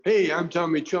Hey, I'm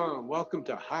Tommy Chong. Welcome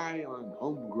to High on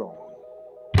Homegrown.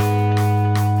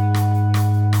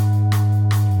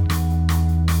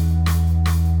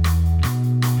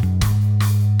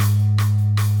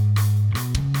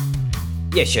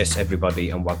 Yes,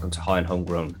 everybody, and welcome to High and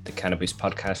Homegrown, the cannabis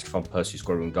podcast from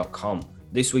Percy'sGrowroom.com.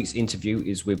 This week's interview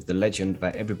is with the legend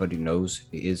that everybody knows.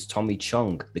 It is Tommy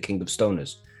Chong, the King of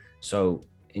Stoners. So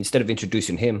instead of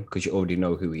introducing him, because you already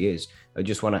know who he is, I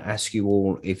just want to ask you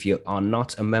all, if you are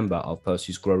not a member of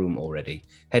Percy's Grow Room already,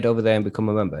 head over there and become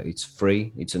a member. It's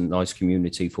free. It's a nice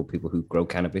community for people who grow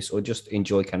cannabis or just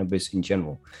enjoy cannabis in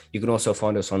general. You can also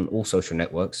find us on all social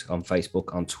networks, on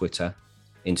Facebook, on Twitter,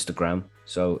 Instagram.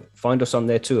 So find us on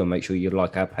there too and make sure you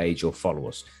like our page or follow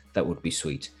us. That would be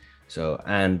sweet. So,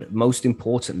 and most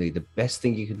importantly, the best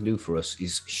thing you can do for us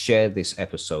is share this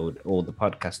episode or the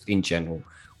podcast in general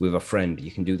with a friend.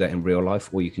 You can do that in real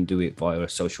life or you can do it via a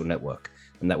social network,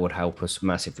 and that would help us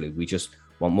massively. We just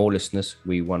want more listeners.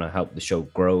 We want to help the show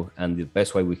grow, and the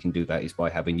best way we can do that is by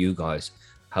having you guys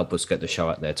help us get the show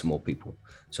out there to more people.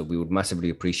 So we would massively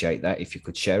appreciate that. If you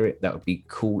could share it, that would be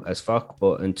cool as fuck.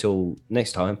 But until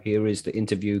next time, here is the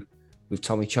interview with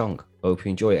Tommy Chong. I hope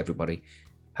you enjoy it, everybody.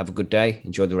 Have a good day.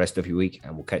 Enjoy the rest of your week,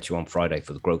 and we'll catch you on Friday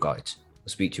for the Grow Guides. I'll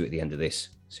speak to you at the end of this.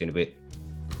 See you in a bit.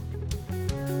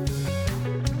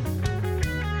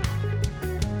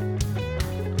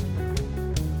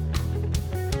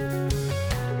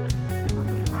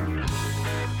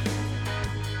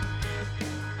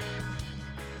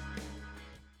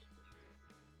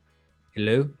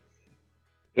 Hello.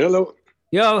 Hello.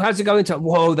 Yo, how's it going?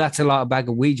 Whoa, that's a lot of bag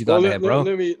of weed you got there, bro.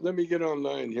 Let me get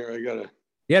online here. I gotta.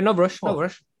 Yeah, no rush. Are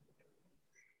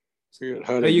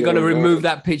you going to remove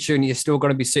that picture and you're still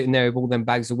going to be sitting there with all them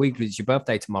bags of weed because it's your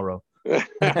birthday tomorrow?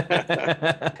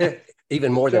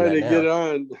 Even more than that now. Get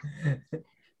on.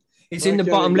 It's in the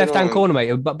bottom left-hand corner,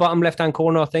 mate. Bottom left-hand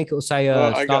corner, I think it'll say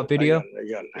start video.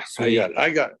 I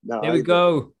got it. No, there we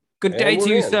go. Good day to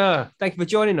you, sir. Thank you for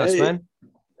joining us, man.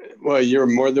 Well, you're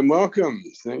more than welcome.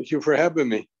 Thank you for having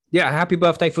me. Yeah, happy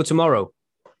birthday for tomorrow.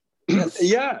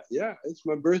 Yeah, it's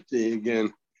my birthday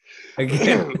again.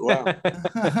 Wow.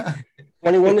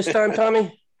 21 this time,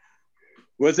 Tommy?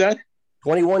 What's that?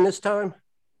 21 this time?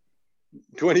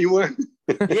 21?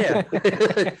 Yeah.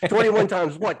 21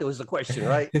 times what was the question,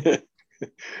 right?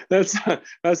 That's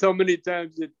how many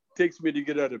times it takes me to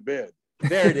get out of bed.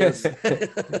 There it is.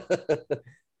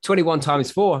 21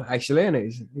 times 4, actually,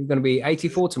 and you're going to be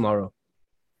 84 tomorrow.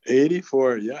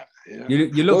 84, yeah.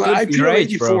 You look good. I feel your age,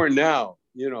 84 bro. now.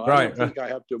 You know, right, I don't think I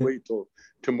have to wait till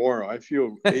tomorrow. I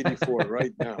feel 84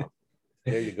 right now.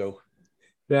 There you go.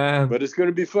 Yeah. But it's going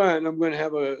to be fun. I'm going to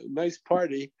have a nice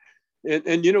party,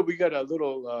 and you know, we got a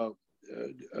little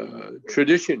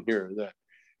tradition here that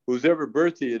whoever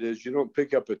birthday it is, you don't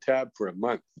pick up a tab for a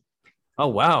month. Oh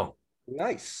wow.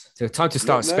 Nice. So time to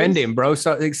start spending, bro.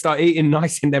 Start eating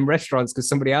nice in them restaurants because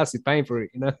somebody else is paying for it,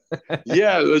 you know?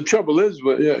 Yeah, the trouble is,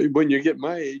 when you get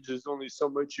my age, there's only so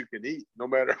much you can eat, no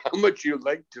matter how much you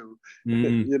like to.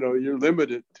 You know, you're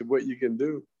limited to what you can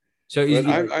do. So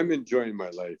I'm enjoying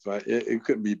my life. It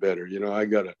couldn't be better. You know, I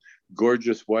got a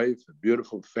gorgeous wife, a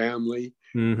beautiful family,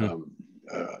 a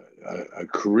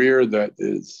career that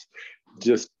is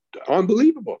just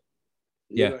unbelievable.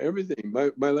 You know, everything.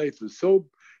 My life is so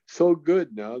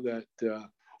good now that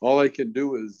all I can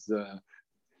do is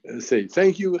say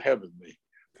thank you, Heavenly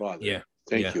Father. Yeah,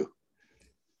 thank you.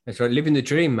 That's right. Living the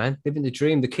dream, man. Living the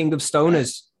dream. The King of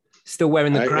Stoners, still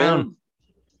wearing the crown.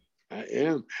 I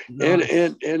am, nice.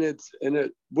 and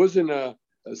it wasn't a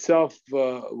self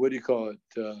what do you call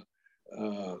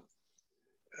it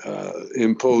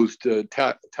imposed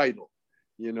title.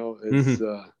 You know, it's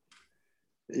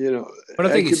you know. But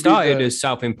I think it started as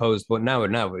self-imposed, but now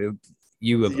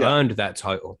you have earned that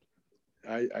title.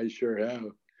 I sure have.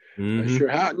 I sure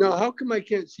have. No, how come I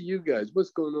can't see you guys? What's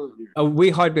going on here? Oh,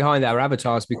 we hide behind our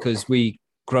avatars because we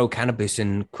grow cannabis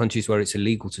in countries where it's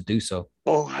illegal to do so.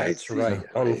 Oh, that's right.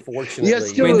 Unfortunately.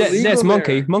 Yes, I mean, there's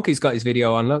Monkey. Monkey's got his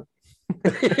video on, look.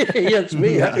 Yeah, it's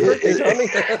me. Happy birthday, Tommy.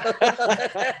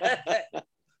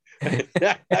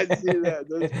 I see that.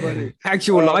 That's funny.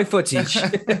 Actual live footage.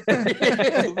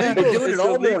 Been doing it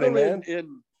all morning, man.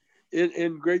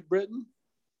 In Great Britain?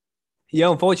 Yeah,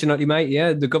 unfortunately, mate.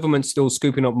 Yeah, the government's still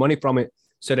scooping up money from it,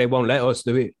 so they won't let us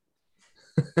do it.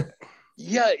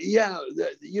 Yeah.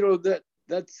 You know,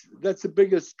 that's the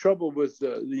biggest trouble with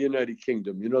the United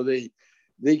Kingdom. You know, they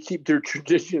keep their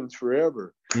traditions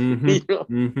forever. You know?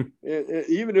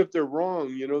 Even if they're wrong,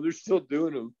 you know, they're still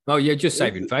doing them. Oh, yeah, just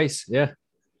saving face. Yeah.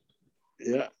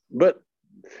 Yeah, but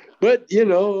you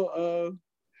know,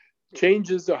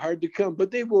 changes are hard to come,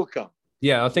 but they will come.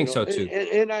 Yeah, I think so too.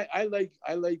 And I like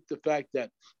the fact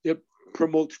that it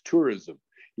promotes tourism,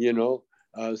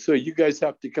 so you guys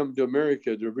have to come to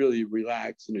America to really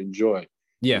relax and enjoy.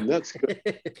 Yeah, and that's good.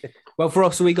 Well, for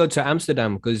us, we go to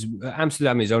Amsterdam because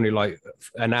Amsterdam is only like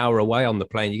an hour away on the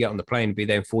plane. You get on the plane, be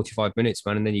there in 45 minutes,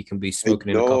 man, and then you can be smoking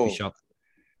in a coffee shop.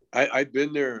 I've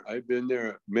been there. I've been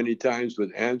there many times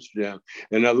with Amsterdam,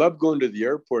 and I love going to the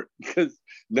airport because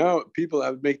now people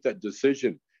have to make that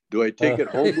decision. Do I take it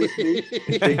home with me?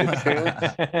 Take a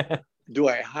chance? Do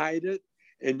I hide it?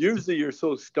 And usually you're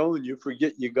so stoned, you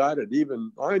forget you got it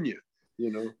even on you,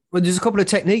 Well, there's a couple of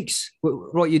techniques.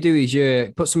 What you do is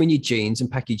you put some in your jeans and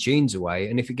pack your jeans away.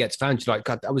 And if it gets found, you're like,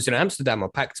 God, I was in Amsterdam. I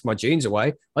packed my jeans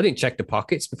away. I didn't check the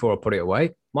pockets before I put it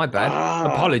away. My bad.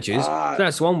 Apologies. So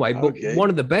that's one way. But one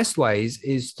of the best ways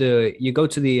is you go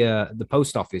to the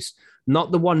post office,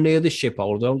 not the one near the ship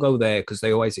hole. Don't go there because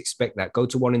they always expect that. Go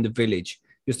to one in the village,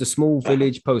 just a small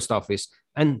village post office,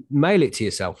 and mail it to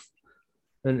yourself.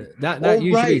 And that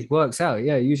usually works out.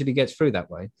 Yeah, it usually gets through that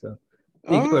way. So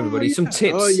there you go, everybody. Some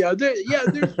tips. Oh yeah,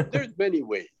 there's many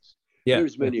ways. Yeah,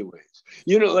 there's many ways.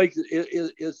 Like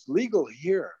it's legal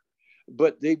here,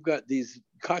 but they've got these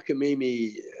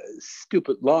cockamamie,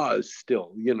 stupid laws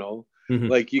still.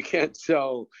 Like you can't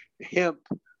sell hemp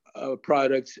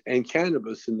products and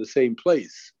cannabis in the same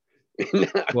place.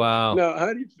 Wow. Now,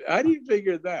 how do you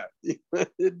figure that?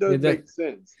 It doesn't make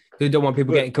sense. They don't want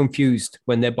people getting confused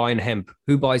when they're buying hemp.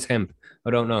 Who buys hemp?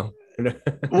 I don't know.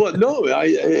 Well, no,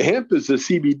 hemp is the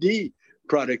CBD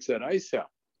products that I sell.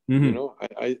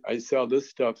 Mm-hmm. I sell this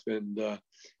stuff, and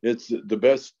it's the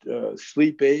best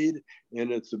sleep aid,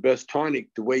 and it's the best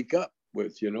tonic to wake up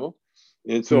with.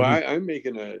 And so I'm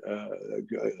making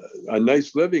a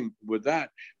nice living with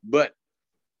that. But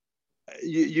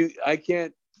I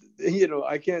can't.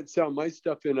 I can't sell my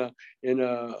stuff in a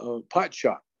pot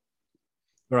shop.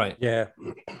 Right. Yeah.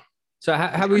 So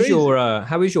how is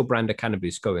your brand of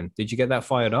cannabis going? Did you get that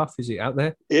fired off? Is it out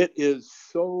there? It is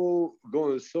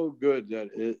going so good that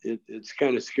it's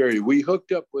kind of scary. We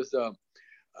hooked up with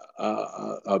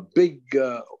a big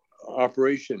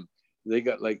operation. They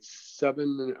got like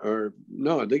 15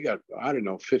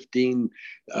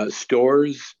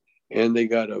 stores, and they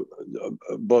got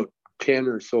about 10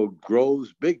 or so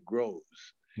grows, big grows.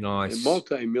 Nice. A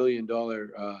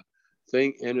multi-million-dollar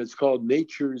thing, and it's called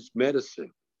Nature's Medicine.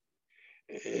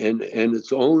 And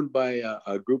it's owned by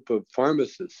a group of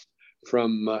pharmacists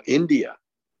from India.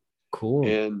 Cool.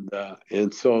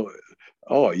 And so,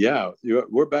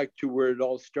 we're back to where it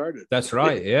all started. That's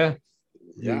right. Yeah.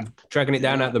 Yeah. Dragging it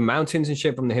down out the mountains and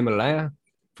shit from the Himalaya,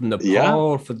 from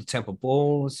Nepal for the temple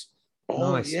balls.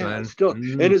 Oh, nice, yeah, man.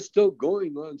 And it's still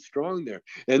going on strong there.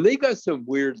 And they got some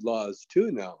weird laws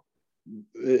too now,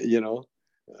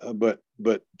 but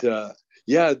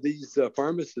these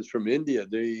pharmacists from India,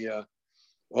 they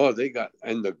got,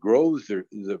 and the grows,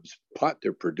 the pot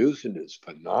they're producing is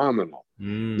phenomenal.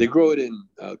 They grow it in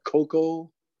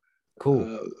cocoa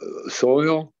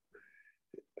soil,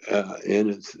 and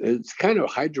it's kind of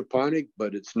hydroponic,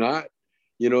 but it's not,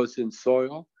 it's in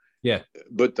soil. Yeah.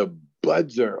 But the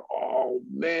buds are,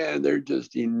 they're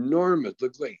just enormous.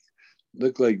 Look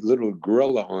like little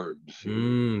gorilla arms.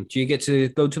 Do you get to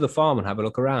go to the farm and have a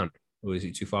look around, or is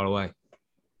it too far away?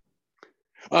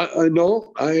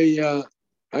 No,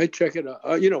 I check it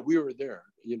out. We were there,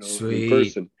 Sweet. In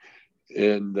person,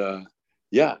 and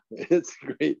it's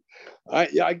great.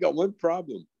 I got one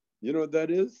problem. You know what that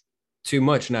is? Too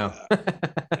much now.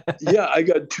 Yeah, I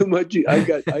got too much.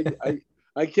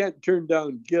 I can't turn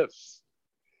down gifts,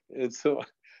 and so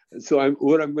I'm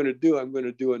going to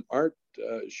do an art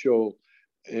show,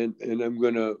 and I'm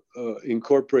going to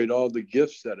incorporate all the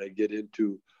gifts that I get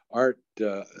into art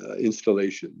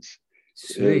installations.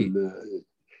 Sweet. And,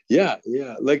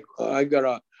 like I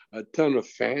got a ton of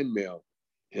fan mail,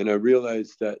 and I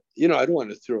realized that I don't want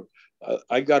to throw.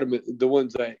 I got them, the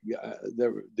ones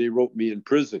they wrote me in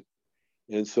prison,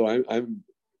 and so I'm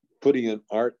putting an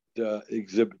art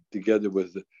exhibit together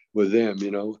with them,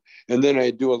 and then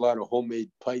I do a lot of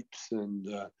homemade pipes and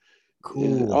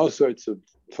cool, all sorts of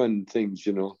fun things,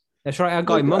 That's right. Our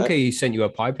guy Monkey sent you a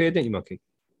pipe here, didn't you, Monkey?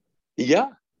 Yeah,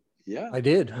 I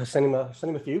did. I sent him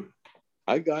a few.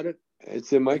 I got it.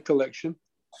 It's in my collection.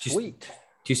 Sweet.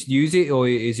 Just use it, or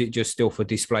is it just still for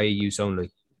display use only?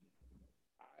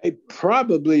 I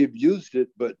probably have used it,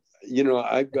 but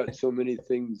I've got so many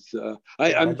things.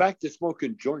 I'm back to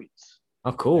smoking joints.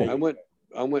 Oh, cool. I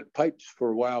went pipes for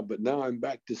a while, but now I'm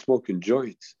back to smoking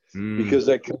joints because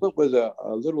I came up with a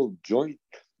little joint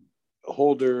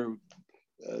holder,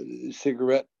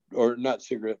 cigarette, or not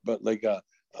cigarette, but like a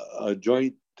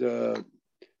joint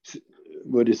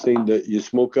what is thing that you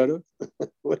smoke out of?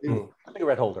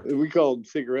 Cigarette holder. We call them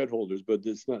cigarette holders, but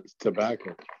it's not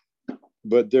tobacco.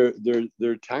 But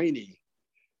they're tiny,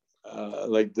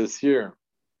 like this here.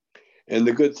 And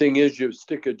the good thing is you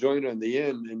stick a joint on the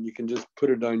end and you can just put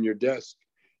it on your desk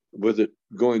with it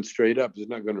going straight up. It's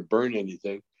not going to burn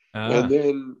anything. And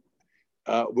then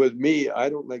with me, I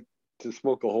don't like to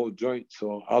smoke a whole joint,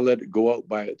 so I'll let it go out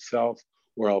by itself,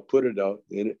 or I'll put it out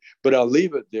in it, but I'll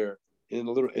leave it there in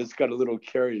a little. It's got a little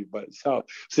carry by itself,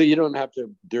 so you don't have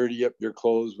to dirty up your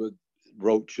clothes with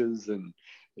roaches and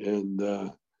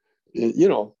you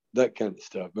know, that kind of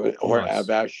stuff, or have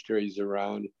ashtrays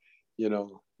around, you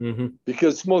know,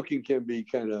 because smoking can be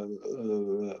kind of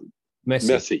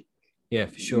messy. Yeah,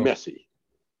 for sure. Messy.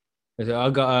 I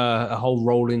got a whole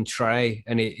rolling tray,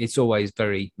 and it's always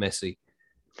very messy.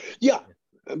 Yeah,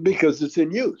 because it's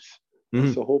in use.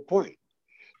 That's the whole point.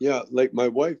 Yeah, like my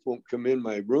wife won't come in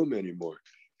my room anymore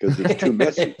because it's too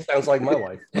messy. Sounds like my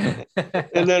wife.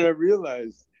 And then I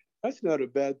realized that's not a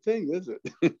bad thing, is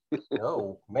it?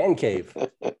 No, man cave.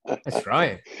 That's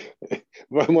right. If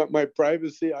I want my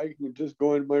privacy, I can just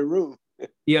go in my room.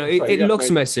 Yeah, it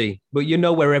looks messy, but you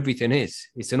know where everything is.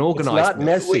 It's an organized. It's not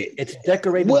messy. It's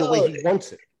decorated the way he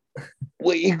wants it.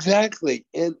 Well, exactly.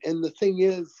 And the thing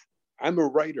is, I'm a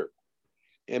writer,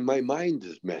 and my mind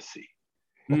is messy.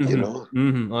 You know.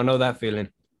 I know that feeling.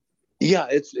 Yeah,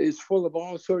 it's full of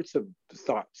all sorts of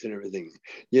thoughts and everything.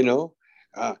 You know,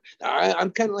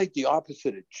 I'm kind of like the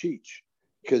opposite of Cheech,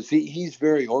 because he's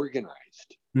very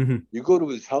organized. You go to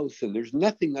his house and there's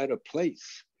nothing out of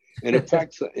place. And in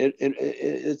fact,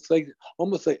 it's like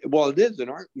almost like, well, it is an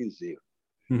art museum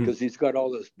because he's got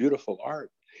all this beautiful art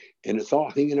and it's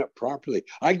all hanging up properly.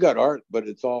 I got art, but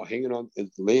it's all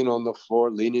it's laying on the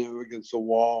floor, leaning against the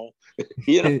wall.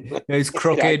 You know, it's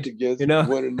crooked, you know,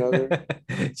 one another.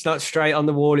 It's not straight on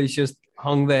the wall. It's just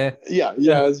hung there. Yeah,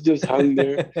 it's just hung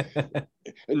there.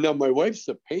 And now my wife's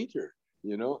a painter,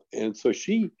 you know, and so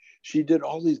she did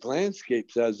all these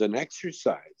landscapes as an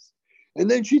exercise. And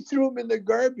then she threw them in the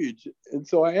garbage. And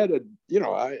so I had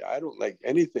I don't like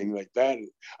anything like that.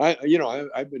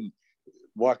 I've been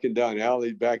walking down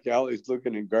back alleys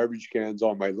looking in garbage cans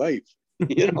all my life,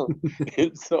 you know.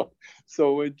 And so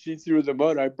when she threw them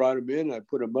out, I brought them in, I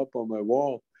put them up on my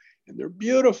wall, and they're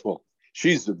beautiful.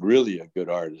 She's really a good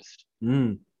artist.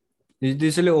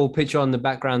 There's a little picture on the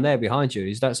background there behind you.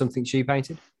 Is that something she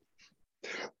painted?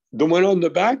 The one on the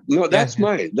back? No, that's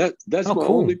mine. That's my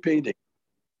only painting.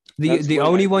 The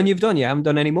only one you've done? You haven't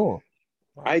done any more?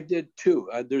 I did two.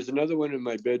 There's another one in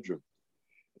my bedroom.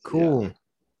 Cool.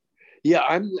 Yeah,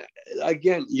 I'm,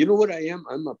 again, you know what I am?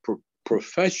 I'm a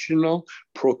professional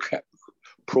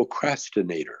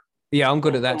procrastinator. Yeah, I'm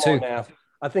good at that too.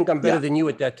 I think I'm better than you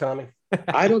at that, Tommy.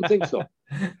 I don't think so.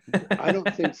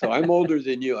 I'm older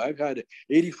than you. I've had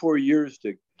 84 years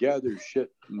to gather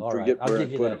shit and forget where I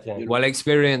put it. You know? Well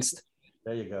experienced.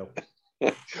 There you go.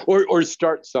 or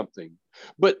start something.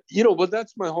 But, you know,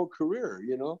 that's my whole career,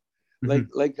 you know.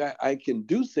 Like I can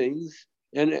do things,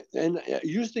 and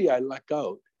usually I luck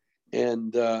out,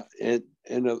 and a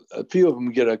few of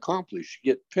them get accomplished,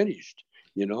 get finished,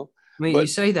 you know. I mean, you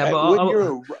say that, but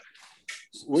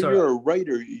when you're a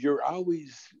writer, you're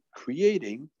always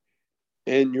creating,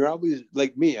 and you're always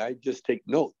like me. I just take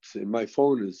notes, and my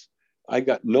phone I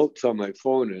got notes on my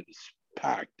phone, and it's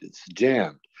packed, it's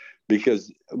jammed,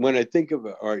 because when I think of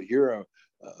or hear a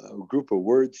group of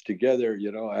words together,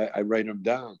 you know, I write them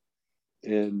down,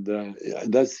 and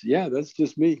that's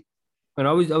just me. And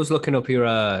I was looking up your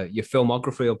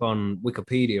filmography up on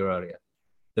Wikipedia earlier,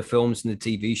 the films and the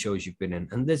TV shows you've been in,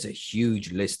 and there's a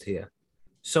huge list here,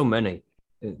 so many.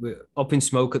 Up in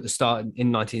Smoke at the start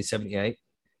in 1978,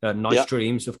 Nice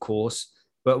Dreams, of course.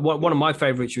 But one of my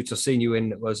favorites, which I've seen you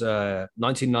in, was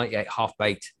 1998 Half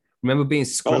Baked. Remember being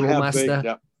Squirrel Master?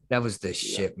 Yeah. That was the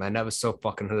shit, man. That was so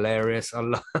fucking hilarious. I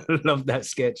love that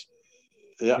sketch.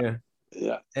 Yeah.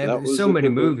 So many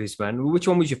movies, man. Which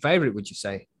one was your favorite, would you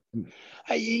say?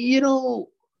 You know,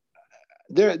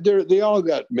 they all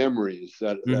got memories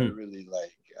that I really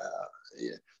like.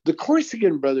 The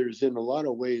Corsican Brothers, in a lot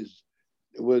of ways,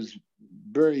 was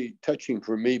very touching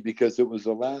for me because it was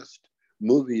the last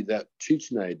movie that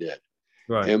Cheech and I did.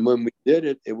 Right. And when we did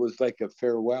it, it was like a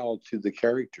farewell to the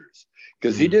characters,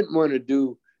 because he didn't want to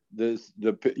do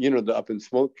the Up in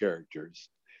Smoke characters,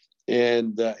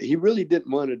 and he really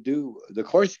didn't want to do the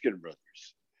Corsican Brothers,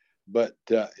 but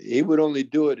he would only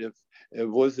do it if it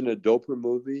wasn't a doper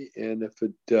movie, and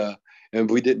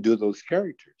if we didn't do those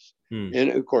characters. And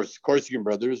of course, Corsican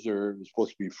Brothers are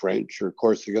supposed to be French or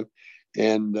Corsican,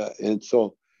 and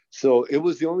so it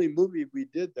was the only movie we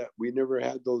did that we never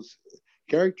had those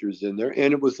characters in there,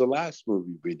 and it was the last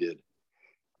movie we did.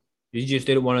 You just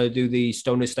didn't want to do the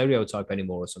stoner stereotype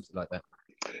anymore, or something like that?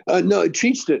 No,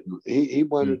 Cheech didn't. He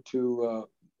wanted to,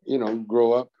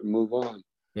 grow up and move on.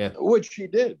 Yeah, which he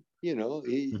did.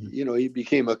 He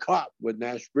became a cop with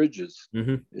Nash Bridges,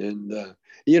 and and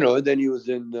then he was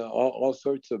in all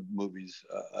sorts of movies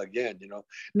again.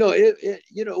 No,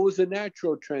 it was a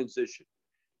natural transition.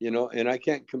 And I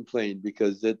can't complain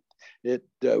because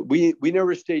we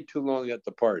never stayed too long at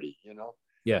the party.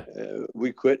 Yeah,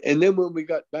 we quit, and then when we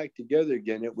got back together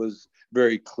again, it was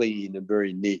very clean and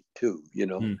very neat too.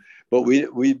 But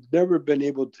we've never been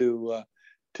able to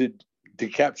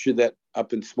capture that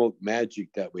Up in Smoke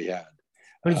magic that we had.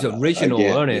 But it's original,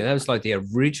 wasn't it? That was like the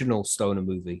original stoner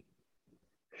movie.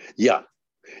 Yeah,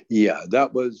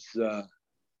 that was that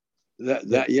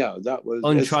was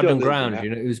untrodden ground.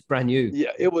 It was brand new.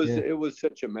 Yeah, it was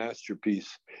such a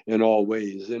masterpiece in all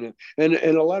ways, and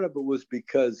a lot of it was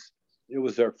because it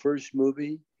was our first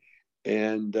movie,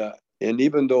 and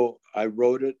even though I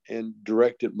wrote it and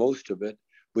directed most of it,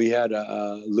 we had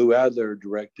Lou Adler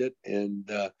direct it, and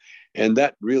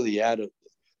that really added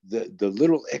the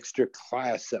little extra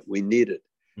class that we needed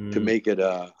to make it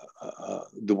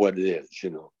what it is.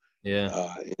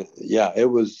 It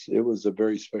was a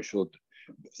very special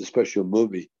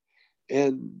movie,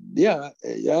 and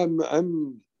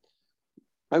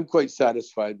I'm quite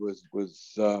satisfied with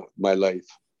my life.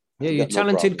 Yeah, you're a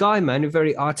talented guy, man. You're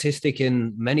very artistic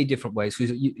in many different ways.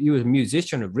 You were a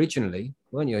musician originally,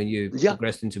 weren't you? And you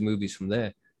progressed into movies from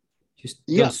there. Just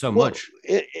done so much.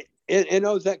 And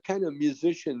I was that kind of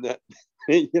musician that,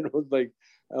 like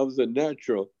I was a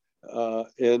natural.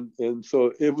 And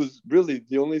so it was really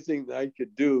the only thing that I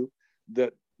could do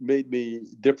that made me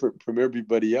different from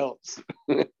everybody else.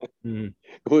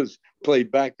 was play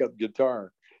backup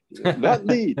guitar, not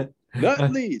lead.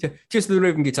 Not lead. Just the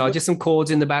rhythm guitar, just some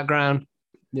chords in the background.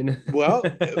 Well,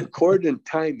 chord and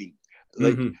timing.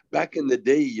 Like back in the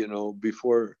day,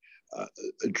 before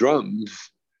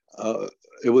drums,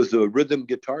 it was a rhythm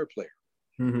guitar player.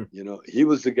 He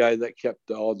was the guy that kept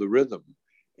all the rhythm,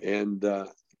 and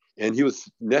he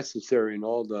was necessary in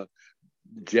all the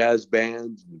jazz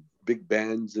bands, and big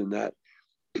bands, and that.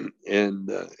 And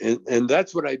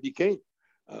that's what I became,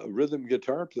 a rhythm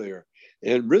guitar player.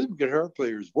 And rhythm guitar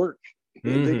players work.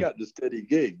 They got the steady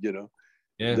gig,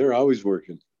 Yeah. They're always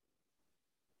working.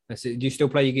 Do you still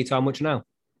play your guitar much now?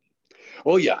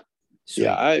 Oh, yeah. Sweet.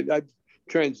 Yeah, I've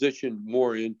transitioned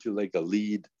more into like a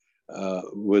lead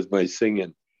with my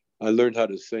singing. I learned how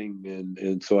to sing,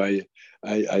 and so I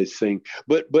sing.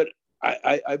 But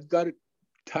I've got it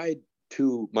tied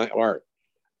to my art,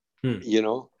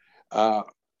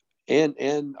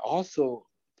 and also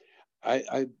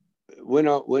I when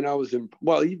I was in,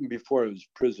 well, even before I was in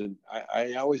prison,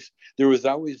 there was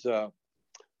always a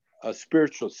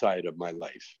spiritual side of my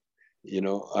life.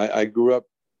 I grew up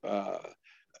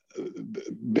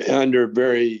under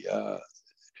very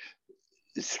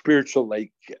spiritual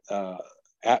like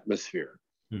atmosphere.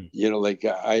 Like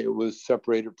I was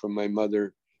separated from my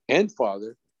mother and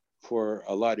father for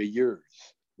a lot of years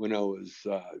when I was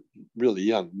really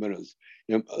young. When I was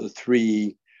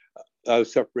 3, I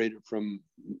was separated from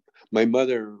my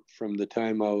mother from the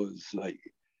time I was like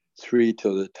 3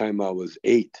 till the time I was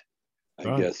 8,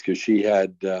 I guess, because she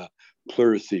had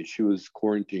pleurisy. She was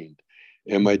quarantined.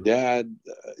 And my dad,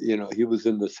 he was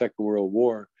in the Second World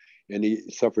War, and he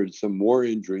suffered some war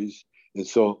injuries. And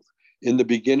so in the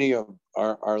beginning of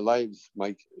our lives,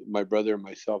 my brother,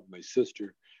 myself, my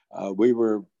sister, we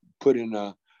were put in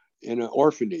an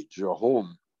orphanage or a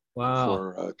home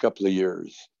for a couple of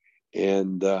years.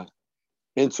 And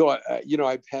so,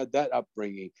 I've had that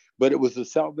upbringing, but it was a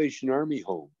Salvation Army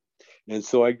home. And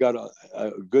so I got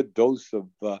a good dose of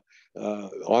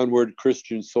onward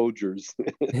Christian soldiers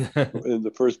in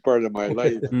the first part of my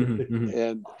life.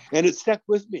 And it stuck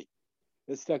with me.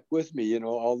 It stuck with me,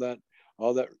 all that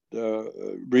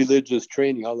religious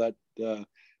training, all that,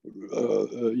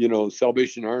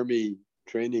 Salvation Army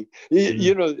training.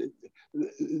 They've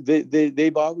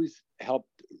always helped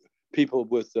people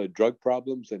with drug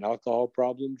problems and alcohol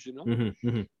problems,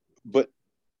 but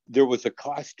there was a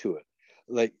cost to it.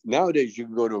 Like nowadays you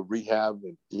can go to rehab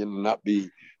and not be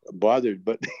bothered,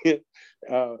 but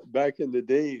back in the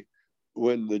day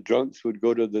when the drunks would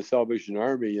go to the Salvation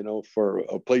Army, for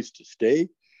a place to stay,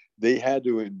 they had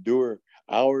to endure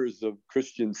hours of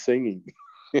Christian singing.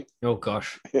 Oh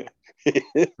gosh.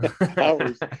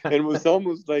 Hours. And it was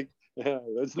almost like,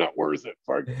 it's not worth it.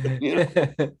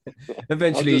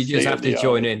 Eventually you just have to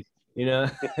join in,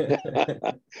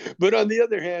 But on the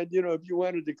other hand, if you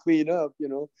wanted to clean up,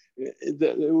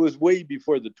 it was way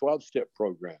before the 12-step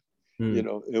program. You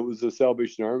know, it was the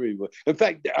Salvation Army. In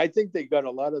fact, I think they got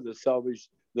a lot of the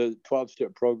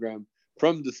 12-step program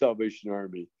from the Salvation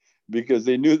Army, because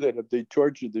they knew that if they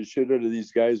tortured the shit out of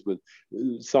these guys with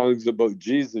songs about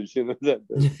Jesus, you know, that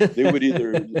they would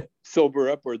either sober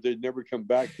up or they'd never come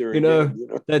back there again. You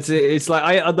know? That's it. It's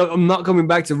like, I'm not coming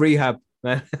back to rehab,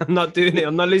 man. I'm not doing it.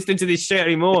 I'm not listening to this shit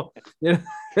anymore. You know?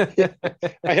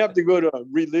 I have to go to a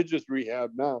religious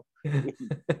rehab now.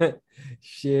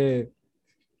 Shit.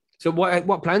 So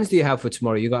what plans do you have for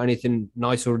tomorrow? You got anything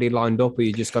nice already lined up, or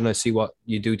you just gonna see what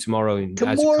you do tomorrow?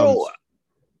 Tomorrow, as it comes?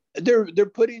 They're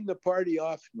putting the party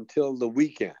off until the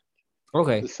weekend.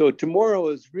 Okay. So tomorrow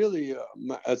is really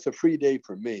it's a free day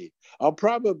for me. I'll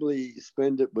probably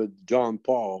spend it with John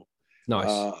Paul.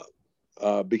 Nice.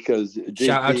 Because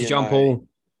shout out to John Paul.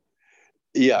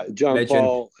 Yeah, John Legend.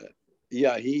 Paul.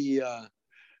 Yeah, he's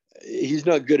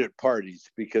not good at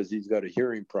parties because he's got a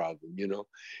hearing problem, you know,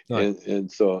 right. and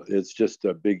so it's just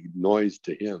a big noise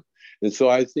to him. And so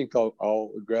I think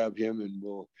I'll grab him and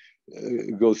we'll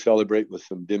go celebrate with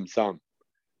some dim sum,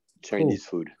 Chinese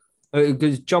food.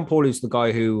 Because John Paul is the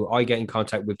guy who I get in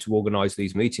contact with to organize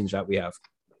these meetings that we have.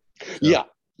 So.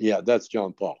 Yeah, that's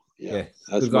John Paul. Yeah,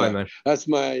 that's good guy, man. That's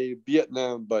my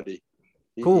Vietnam buddy.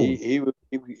 Cool. He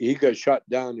got shot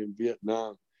down in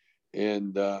Vietnam.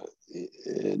 And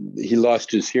he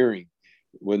lost his hearing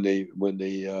when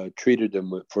they treated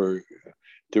him for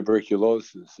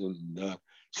tuberculosis, and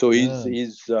so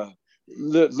he's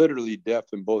literally deaf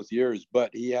in both ears,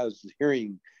 but he has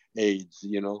hearing aids,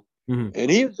 you know. Mm-hmm. And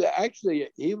he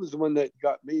was the one that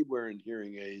got me wearing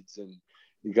hearing aids, and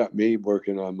he got me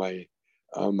working on my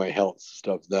health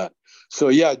stuff. So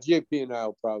yeah, JP and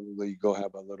I'll probably go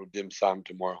have a little dim sum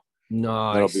tomorrow.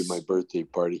 Nice. That'll be my birthday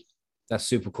party. That's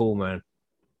super cool, man.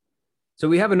 So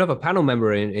we have another panel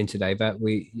member in today that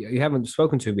you haven't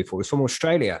spoken to before. It's from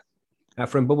Australia. Our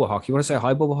friend Bubble Hawk. You want to say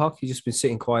hi, Bubble Hawk? You've just been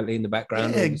sitting quietly in the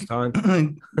background all this time.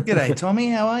 G'day, Tommy.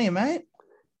 How are you, mate?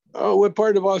 Oh, what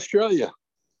part of Australia?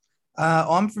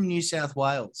 I'm from New South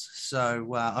Wales,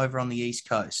 so over on the east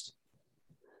coast.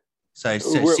 So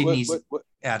Sydney's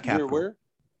our capital. Where?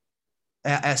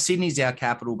 Sydney's our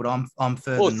capital, but I'm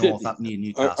further north, up near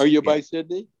Newcastle. Are you by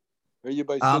Sydney? Are you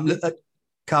by Sydney? A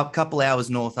couple hours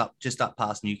north, just up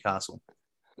past Newcastle.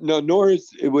 No, north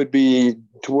it would be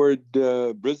toward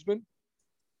Brisbane.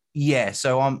 Yeah,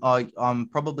 so I'm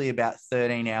probably about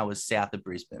 13 hours south of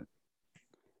Brisbane.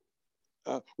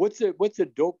 What's a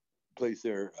dope place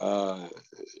there?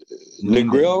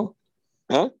 Negril?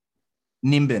 Huh?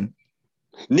 Nimbin.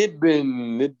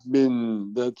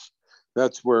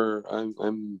 That's where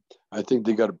I think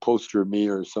they got a poster of me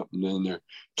or something in there.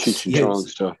 Cheech and Chong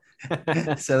stuff.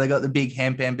 So they got the big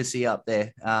hemp embassy up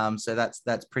there. So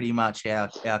that's pretty much our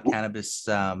cannabis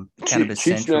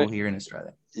central here in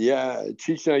Australia. Yeah,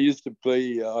 Cheech and I used to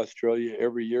play Australia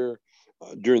every year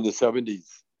during the 70s.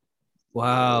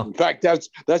 Wow. In fact,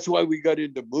 that's why we got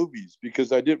into movies,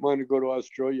 because I didn't want to go to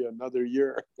Australia another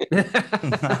year.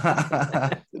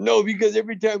 No, because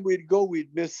every time we'd go,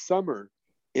 we'd miss summer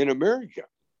in America.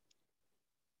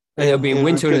 And it'll be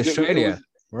winter in Australia.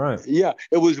 Right. Yeah,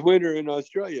 it was winter in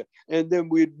Australia. And then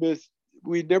we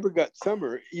never got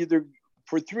summer either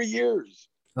for 3 years.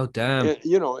 Oh, damn. And,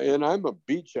 you know, and I'm a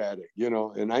beach addict, you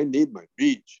know, and I need my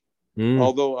beach.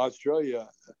 Although Australia,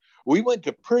 we went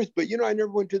to Perth, but, you know, I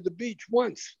never went to the beach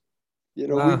once. You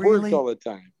know, we worked all the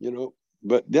time, you know.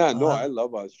 But, yeah, no, I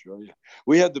love Australia.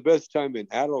 We had the best time in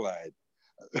Adelaide.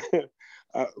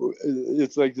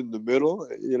 It's like in the middle,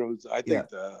 you know, I think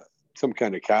some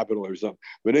kind of capital or something.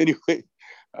 But anyway,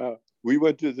 we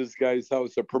went to this guy's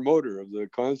house, a promoter of the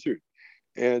concert,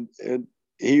 and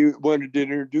he wanted to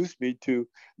introduce me to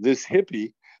this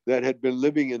hippie that had been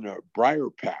living in a briar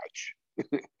patch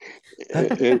with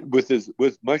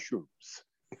mushrooms.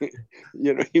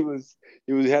 You know, he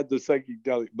had the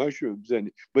psychedelic mushrooms,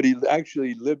 but he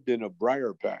actually lived in a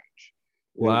briar patch.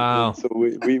 Wow. And so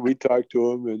we talked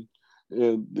to him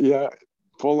and yeah,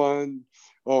 full on.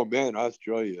 Oh man,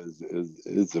 Australia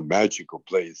is a magical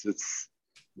place. It's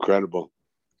incredible.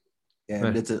 Yeah,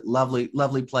 but it's a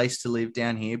lovely place to live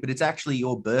down here. But it's actually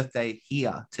your birthday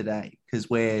here today, because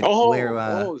yeah,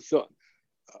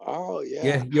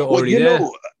 you're already there.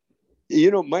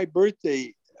 You know, my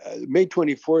birthday, May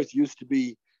 24th, used to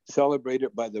be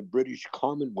celebrated by the British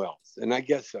Commonwealth, and I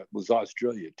guess that was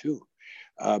Australia too,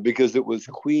 because it was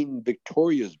Queen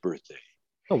Victoria's birthday.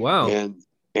 Oh wow!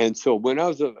 And so when I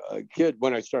was a kid,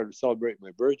 when I started celebrating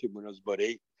my birthday, when I was about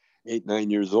 9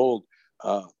 years old,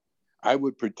 I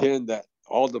would pretend that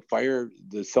all the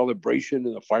celebration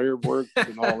and the fireworks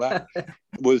and all that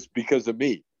was because of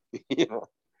me. You know,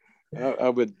 I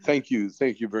would thank you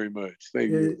very much.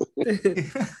 Thank you.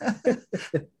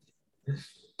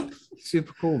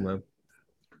 Super cool, man.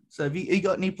 So have you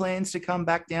got any plans to come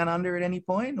back down under at any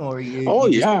point, or are you? Oh,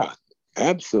 yeah,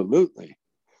 absolutely.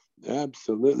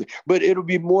 But it'll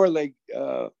be more like,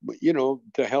 to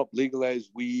help legalize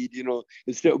weed,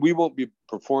 instead we won't be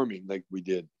performing like we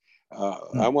did.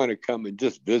 I want to come and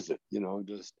just visit,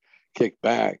 just kick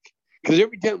back. Because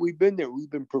every time we've been there, we've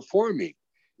been performing.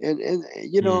 And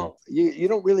you don't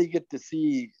really get to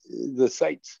see the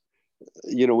sights,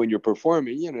 when you're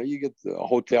performing. You get the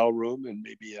hotel room and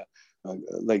maybe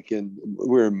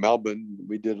we're in Melbourne,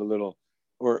 we did a little,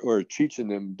 or Cheech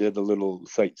and them did a little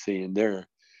sightseeing there,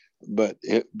 but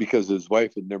because his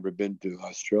wife had never been to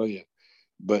Australia.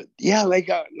 But yeah, like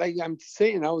I'm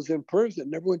saying, I was in Perth and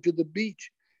never went to the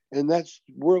beach, and that's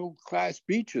world-class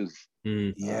beaches.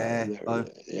 Yeah,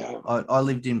 I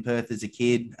lived in Perth as a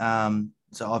kid.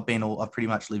 So I've pretty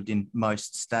much lived in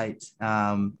most states,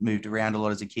 moved around a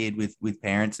lot as a kid with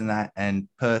parents and that, and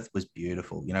Perth was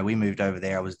beautiful. We moved over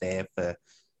there. I was there for,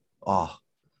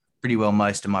 pretty well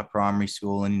most of my primary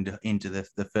school and into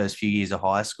the first few years of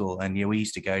high school. And we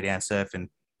used to go down surfing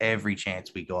every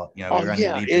chance we got.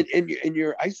 And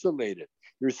you're isolated.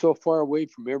 You're so far away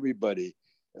from everybody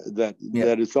that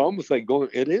it's almost like going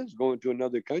to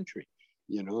another country.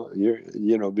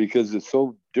 Because it's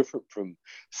so different from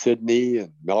Sydney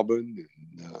and Melbourne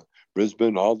and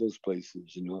Brisbane, all those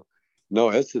places. No,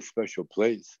 it's a special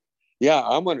place. Yeah,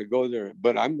 I'm going to go there,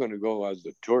 but I'm going to go as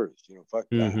a tourist. Fuck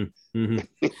that.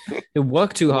 You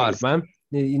work too hard, man.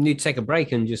 You need to take a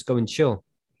break and just go and chill.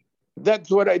 That's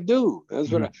what I do.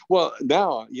 Well,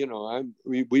 now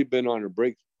we've been on a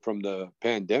break from the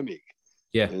pandemic.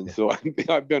 Yeah, and so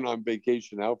I've been on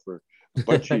vacation now for a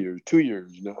bunch of years, 2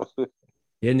 years now.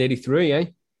 Yeah, nearly 3, eh?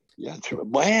 Yeah,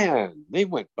 man, that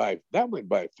went by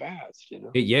fast,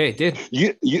 Yeah, it did.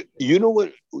 You know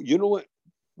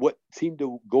what seemed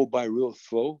to go by real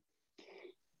slow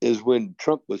is when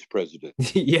Trump was president.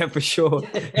 Yeah, for sure.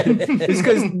 It's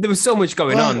because there was so much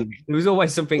going on. There was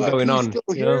always something going on. Still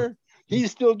here.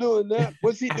 He's still doing that.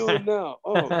 What's he doing now?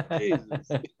 Oh, Jesus.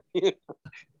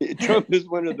 Trump is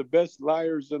one of the best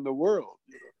liars in the world.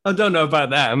 I don't know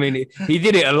about that. I mean, he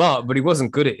did it a lot, but he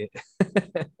wasn't good at it.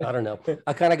 I don't know.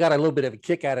 I kind of got a little bit of a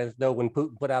kick out of it, though, when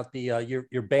Putin put out the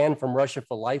you're banned from Russia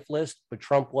for life list, but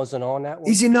Trump wasn't on that one.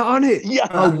 Is he not on it? Yeah.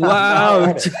 Oh,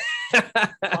 wow.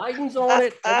 Biden's on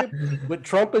it, but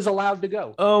Trump is allowed to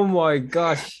go. Oh, my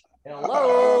gosh.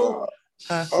 Hello.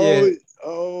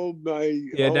 Oh, my.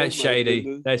 Yeah, that's shady.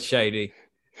 Goodness. That's shady.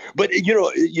 But, and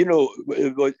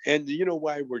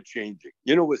why we're changing.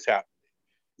 What's happening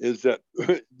is that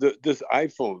this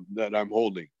iPhone that I'm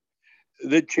holding,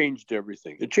 that changed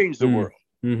everything. It changed the world.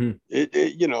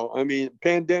 Mm-hmm.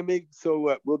 Pandemic.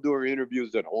 So we'll do our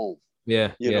interviews at home.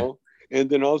 Yeah. And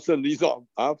then all of a sudden these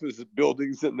office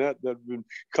buildings and that have been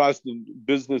costing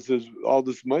businesses all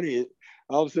this money.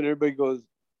 All of a sudden everybody goes,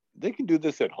 they can do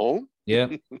this at home.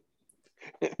 Yeah.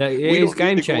 It is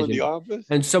game changing.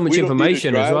 And so much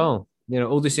information as well.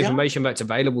 All this information that's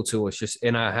available to us just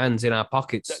in our hands, in our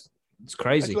pockets. It's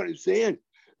crazy. That's what I'm saying.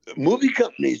 Movie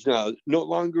companies now no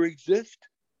longer exist,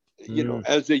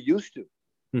 as they used to.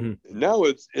 Mm-hmm. Now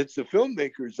it's the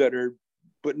filmmakers that are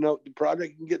putting out the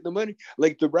product and getting the money,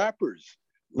 like the rappers,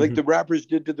 the rappers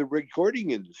did to the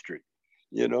recording industry,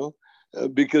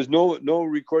 because no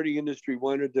recording industry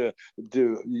wanted to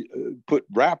put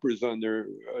rappers on their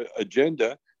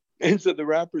agenda, and so the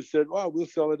rappers said, "Well, we'll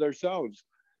sell it ourselves."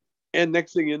 And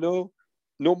next thing you know,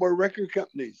 no more record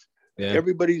companies. Yeah.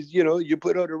 Everybody's, you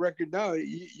put out a record now,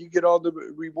 you get all the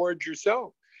rewards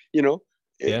yourself.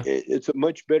 It's a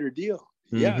much better deal.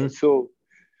 Mm-hmm. Yeah. So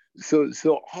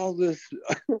all this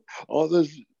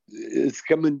is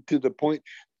coming to the point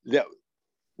that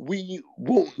we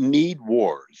won't need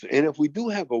wars. And if we do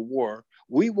have a war,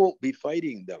 we won't be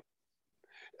fighting them.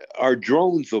 Our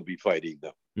drones will be fighting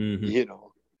them,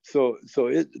 So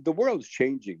the world's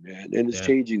changing, man. And it's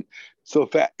changing so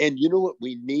fast. And you know what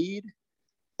we need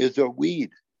is a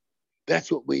weed.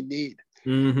 That's what we need.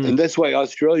 Mm-hmm. And that's why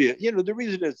Australia, the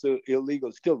reason it's still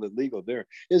illegal there,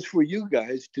 is for you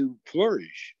guys to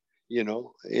flourish,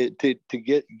 to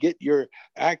get your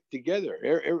act together.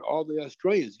 All the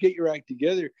Australians, get your act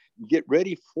together, get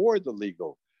ready for the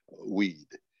legal weed,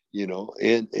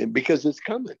 and because it's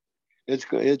coming.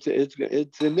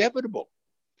 It's inevitable.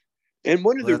 And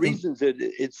one of the reasons that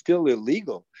it's still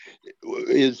illegal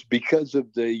is because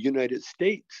of the United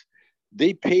States.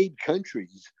 They paid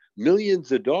countries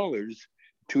millions of dollars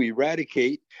to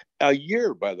eradicate, a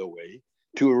year, by the way,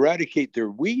 to eradicate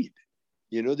their weed,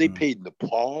 You know, they paid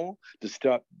Nepal to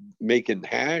stop making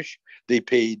hash. They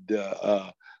paid,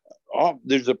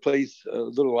 there's a place, a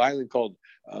little island called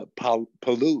Palau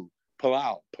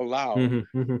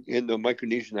in the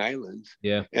Micronesian islands.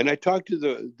 Yeah. And I talked to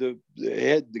the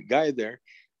guy there,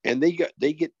 and they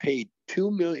get paid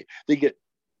 $2 million. They get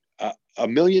 $1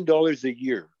 million a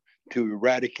year to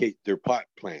eradicate their pot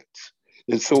plants.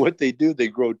 And so what they do, they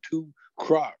grow 2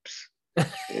 crops,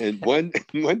 and one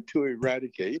to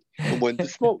eradicate and one to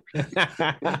smoke.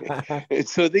 And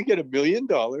so they get $1 million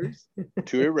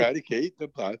to eradicate the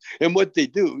pot. And what they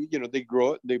do, you know, they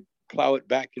grow it, and they plow it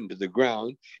back into the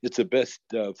ground. It's the best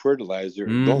fertilizer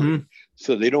going,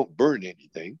 so they don't burn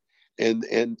anything. And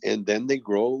then they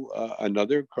grow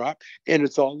another crop, and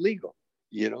it's all legal,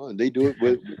 you know, and they do it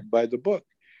by the book.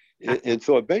 And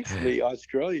so eventually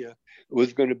Australia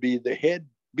was going to be the head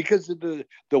because of the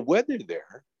weather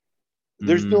there.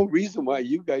 There's no reason why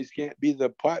you guys can't be the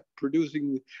pot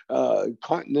producing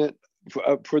continent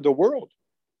for the world.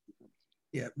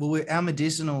 Yeah, well, our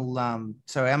medicinal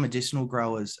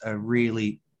growers are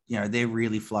really, you know, they're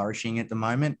really flourishing at the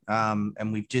moment.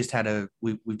 And we've just had a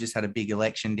big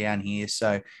election down here,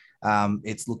 so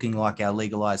it's looking like our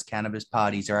legalized cannabis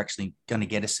parties are actually going to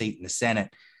get a seat in the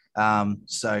Senate.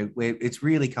 So it's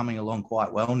really coming along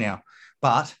quite well now.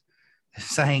 But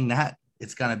saying that,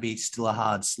 it's going to be still a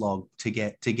hard slog to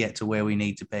get to where we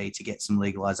need to be to get some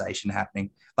legalization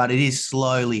happening. But it is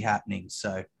slowly happening.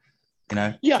 So, you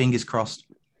know, fingers crossed.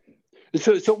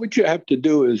 So what you have to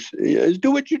do is do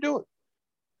what you're doing,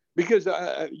 because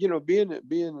you know, being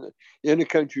in a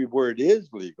country where it is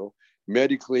legal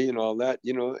medically and all that,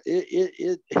 you know,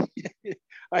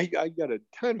 I got a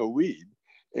ton of weed.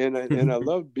 And I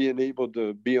love being able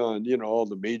to be on, you know, all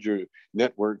the major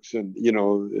networks and, you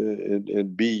know,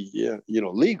 and be, you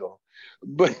know, legal.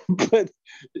 But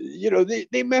you know,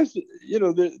 they mess, you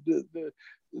know,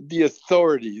 the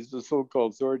authorities, the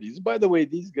so-called authorities. By the way,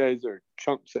 these guys are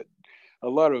chumps that a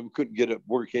lot of them couldn't get at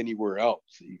work anywhere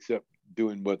else except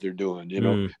doing what they're doing. You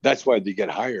know, that's why they get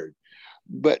hired.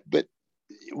 But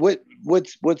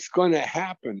what's going to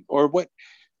happen, or what?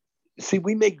 See,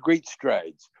 we make great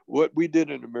strides. What we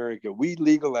did in America, we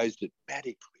legalized it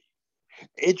medically.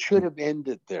 It should have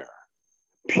ended there,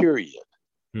 period.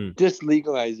 Just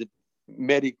legalize it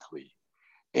medically.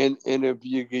 And if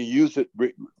you can use it,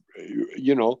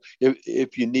 you know,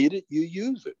 if you need it, you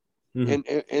use it.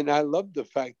 And I love the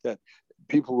fact that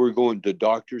people were going to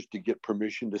doctors to get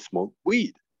permission to smoke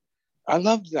weed. I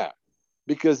love that.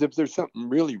 Because if there's something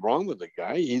really wrong with the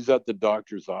guy, he's at the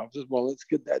doctor's office. Well, let's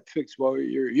get that fixed while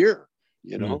you're here,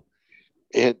 you know.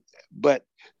 But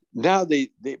now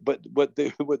what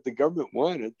the government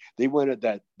wanted, they wanted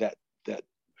that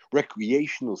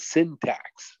recreational sin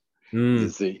tax. You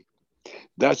see,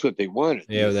 that's what they wanted.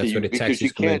 Yeah, that's what it because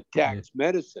you can't tax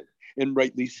medicine, and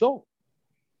rightly so.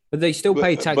 But they still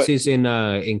pay taxes in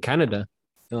Canada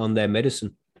on their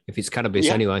medicine if it's cannabis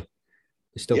anyway.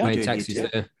 They're still paying taxes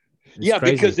there. It's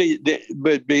crazy.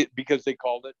 because they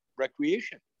called it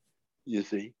recreation. You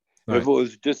see, if it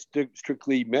was just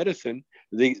strictly medicine,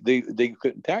 they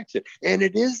couldn't tax it, and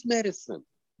it is medicine.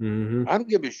 I don't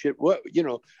give a shit what, you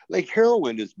know, like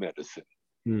heroin is medicine.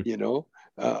 You know,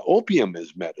 opium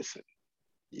is medicine.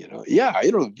 You know,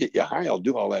 it'll get you high. I'll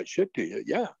do all that shit to you.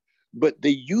 Yeah, but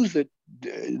they use it.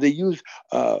 They use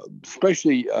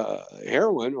especially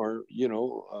heroin, or you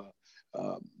know.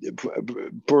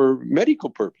 For medical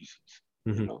purposes,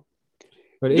 you know.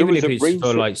 But even if it's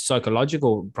for like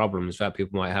psychological problems that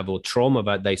people might have, or trauma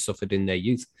that they suffered in their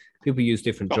youth, people use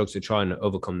different drugs to try and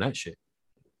overcome that shit.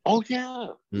 Oh yeah,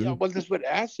 yeah. Well, that's what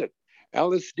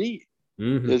LSD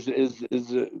is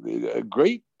a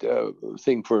great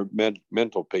thing for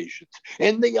mental patients,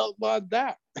 and they outlawed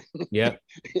that. Yeah.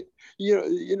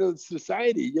 You know,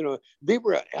 society, you know, they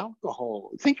were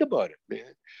alcohol. Think about it,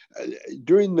 man.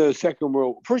 During the Second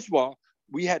World, first of all,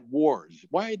 we had wars.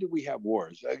 Why did we have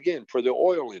wars? Again, for the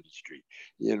oil industry,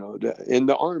 you know, in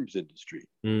the arms industry,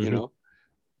 you know.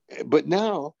 But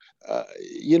now,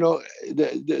 you know,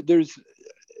 there's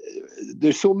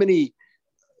so many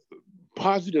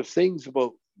positive things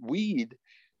about weed,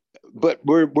 but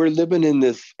we're living in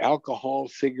this alcohol,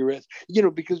 cigarettes, you know,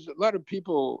 because a lot of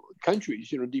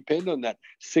countries, you know, depend on that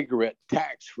cigarette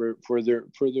tax for their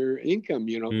income,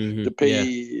 you know, to pay,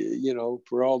 you know,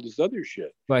 for all this other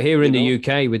shit. But here in the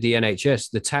UK with the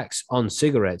NHS, the tax on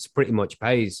cigarettes pretty much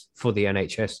pays for the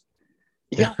NHS.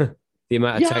 Yeah. The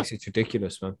amount of tax is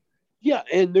ridiculous, man. Yeah,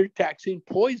 and they're taxing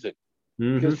poison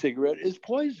because cigarette is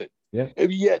poison. Yeah.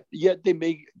 And yet they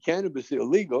make cannabis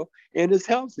illegal and it's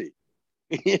healthy.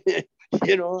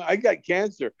 You know, I got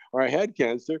cancer, or I had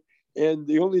cancer, And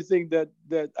the only thing that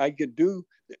I could do,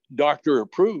 doctor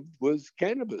approved, was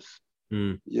cannabis.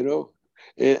 You know,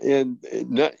 and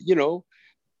not, you know,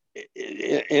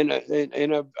 and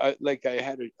like I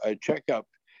had a checkup,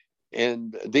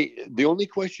 and the only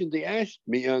question they asked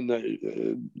me on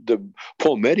the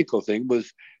full medical thing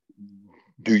was,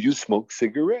 do you smoke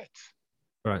cigarettes?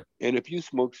 Right. And if you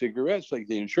smoke cigarettes, like,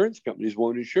 the insurance companies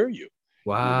won't insure you.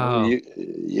 Wow.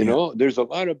 You know, there's a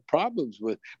lot of problems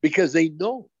because they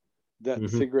know that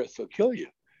cigarettes will kill you.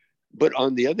 But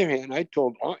on the other hand, I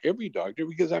told every doctor,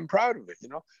 because I'm proud of it, you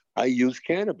know, I use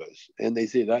cannabis, and they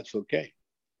say that's okay.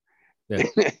 Yeah.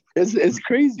 It's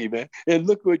crazy, man. And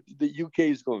look what the UK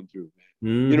is going through,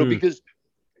 man. You know, because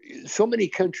so many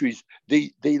countries,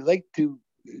 they like to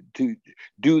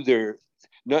do their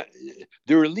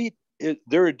elite.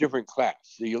 They're a different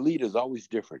class. The elite is always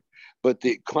different, but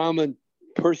the common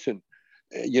person,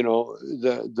 you know,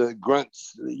 the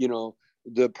grunts, you know,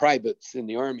 the privates in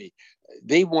the army,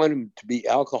 they want them to be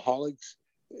alcoholics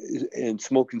and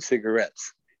smoking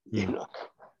cigarettes, you know,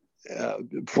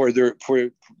 for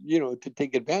you know, to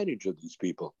take advantage of these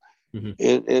people.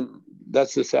 And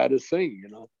that's the saddest thing, you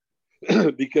know,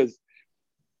 because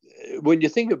when you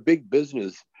think of big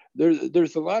business, there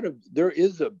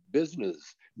is a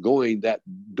business going that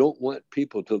don't want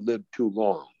people to live too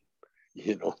long,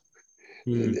 you know.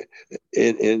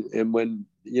 And when,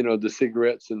 you know, the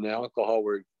cigarettes and the alcohol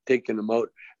were taking them out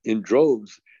in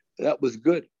droves, that was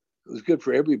good. It was good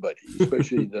for everybody,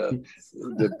 especially the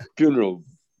funeral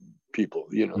people,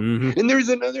 you know. And there's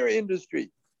another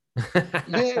industry.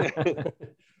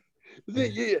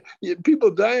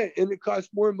 People die, and it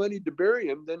costs more money to bury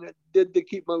them than it did to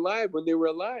keep them alive when they were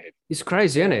alive. It's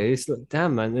crazy, isn't it? It's like,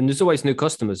 damn, man. And there's always new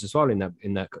customers as well in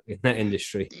that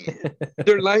industry.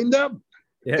 They're lined up.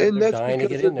 Yeah, and that's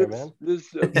because of this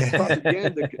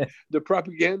propaganda, the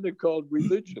propaganda called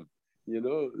religion, you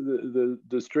know,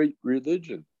 the straight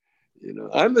religion. You know,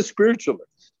 I'm a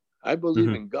spiritualist. I believe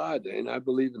in God, and I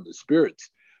believe in the spirits,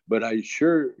 but I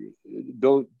sure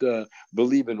don't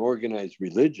believe in organized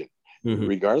religion,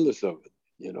 regardless of it,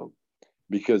 you know,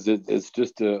 because it's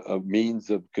just a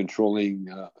means of controlling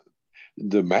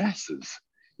the masses.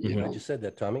 You know? I just said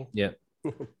that, Tommy. Yeah.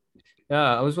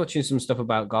 I was watching some stuff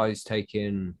about guys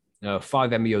taking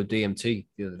 5-MeO DMT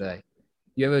the other day.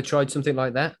 You ever tried something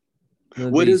like that?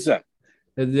 What is that?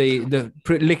 The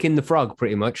licking the frog,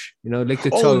 pretty much. You know, lick the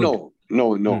toad. Oh,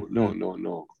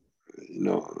 no.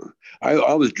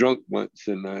 I was drunk once,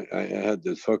 and I had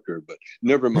this hooker, but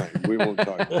never mind. We won't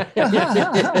talk about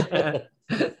it.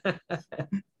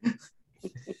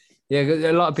 Yeah,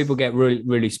 a lot of people get really,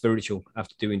 really spiritual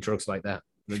after doing drugs like that.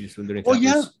 They're just wondering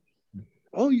if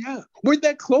Oh, yeah. We're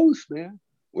that close, man.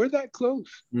 We're that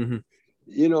close. You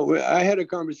know, I had a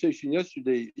conversation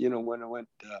yesterday, you know, when I went,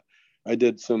 I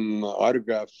did some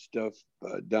autograph stuff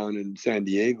down in San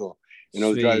Diego, and I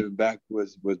was driving back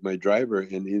with my driver,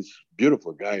 and he's a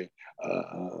beautiful guy.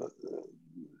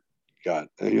 God,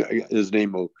 his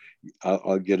name,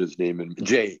 I'll get his name in.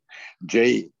 Jay,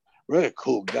 really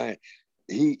cool guy.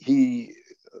 He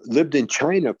lived in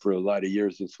China for a lot of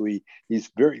years, and so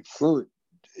he's very fluent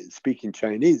speaking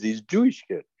Chinese. He's a Jewish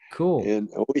kid. Cool. And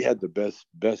we had the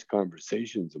best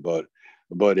conversations about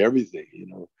everything, you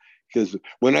know, because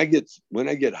when I get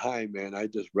high, man, I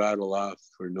just rattle off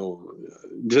for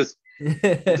just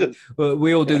well,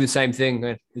 we all do the same thing,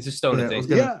 man. It's a stoner thing.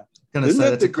 Gonna say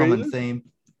that's a common theme.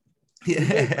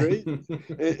 Yeah, great.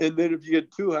 And then if you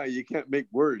get too high, you can't make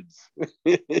words.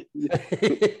 but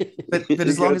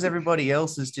as long as everybody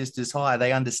else is just as high,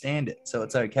 they understand it, so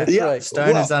it's okay. That's right.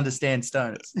 Stoners understand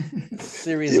stoners.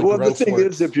 Well, the thing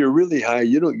is, if you're really high,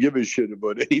 you don't give a shit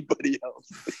about anybody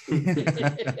else.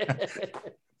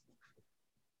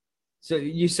 So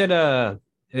you said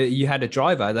you had a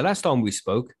driver. The last time we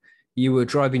spoke, you were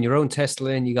driving your own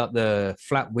Tesla, and you got the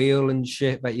flat wheel and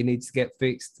shit that you need to get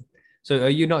fixed. So are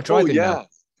you not driving now?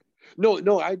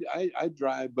 No, I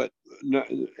drive, but not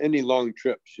any long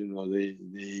trips, you know,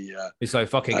 it's like,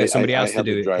 fucking get somebody else to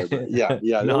do it. Driver. Yeah.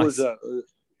 Nice. It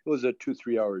was a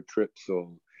 2-3 hour trip.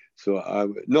 So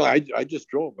I just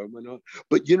drove. I went on,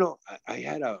 but you know, I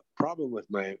had a problem with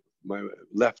my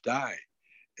left eye,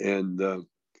 and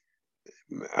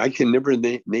I can never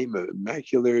name it,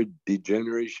 macular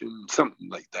degeneration, something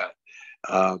like that.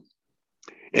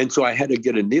 And so I had to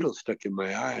get a needle stuck in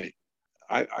my eye.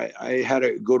 I had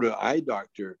to go to an eye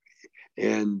doctor,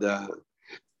 and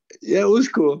it was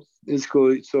cool. It's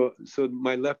cool. So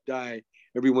my left eye,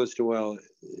 every once in a while,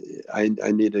 I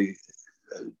need to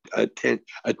attend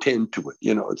to it.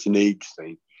 You know, it's an age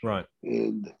thing. Right.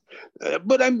 And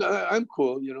but I'm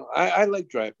cool. You know, I like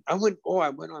driving. I went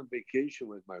on vacation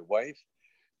with my wife,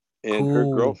 and her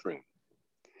girlfriend.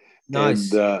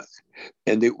 Nice.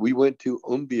 And we went to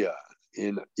Umbria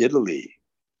in Italy.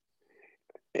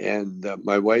 And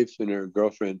my wife and her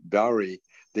girlfriend, Valerie,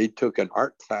 they took an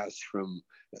art class from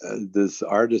this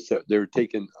artist that they were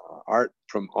taking art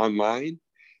from online.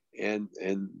 And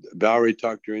Valerie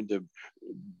talked her into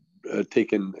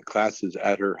taking classes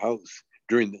at her house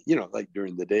during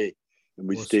the day. And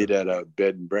we stayed at a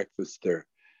bed and breakfast there.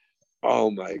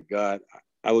 Oh my God.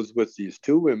 I was with these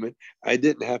two women. I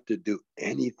didn't have to do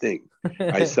anything.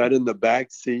 I sat in the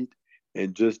back seat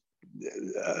and just,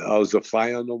 I was a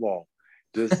fly on the wall.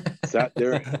 Just sat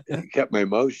there and kept my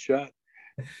mouth shut.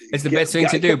 It's the best thing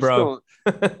to do, bro.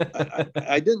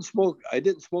 I didn't smoke. I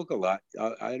didn't smoke a lot.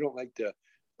 I don't like to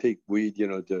take weed,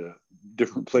 to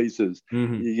different places.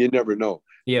 Mm-hmm. You never know.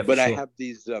 Yeah, but sure. I have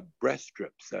these breast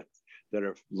strips that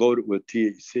are loaded with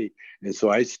THC. And so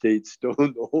I stayed stoned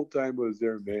the whole time I was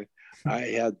there, man. I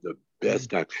had the best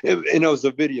time. And I was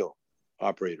a video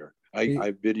operator.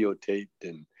 I videotaped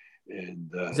and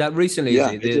is that recently?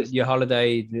 Yeah, your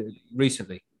holiday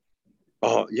recently?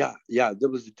 Oh yeah. That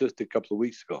was just a couple of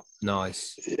weeks ago.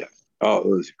 Nice. Yeah. Oh, it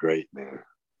was great, man.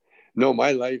 No,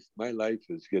 my life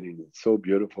is getting so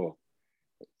beautiful.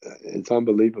 It's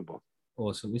unbelievable.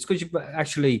 Awesome. It's because you've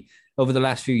actually, over the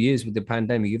last few years with the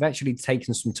pandemic, you've actually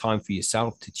taken some time for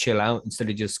yourself to chill out instead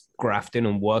of just grafting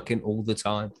and working all the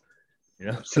time.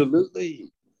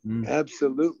 Absolutely.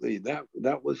 Absolutely.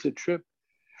 That was a trip.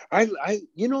 I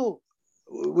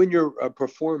when you're a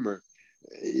performer,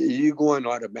 you go on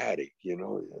automatic,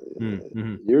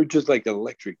 Mm-hmm. You're just like an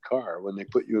electric car. When they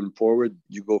put you in forward,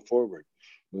 you go forward.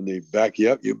 When they back you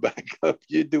up, you back up.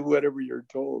 You do whatever you're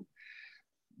told.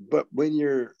 But when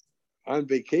you're on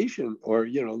vacation or,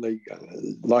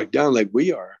 locked down like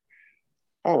we are,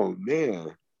 oh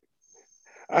man,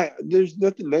 there's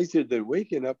nothing nicer than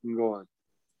waking up and going,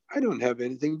 I don't have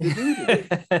anything to do today.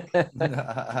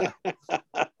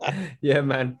 Yeah,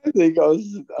 man. I think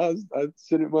I'd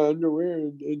sit in my underwear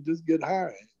and just get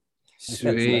high.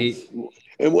 Sweet.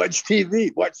 And watch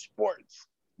TV, watch sports.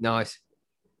 Nice.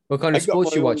 What kind of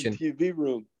sports you watching? TV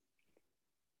room.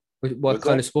 What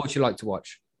kind of sports you like to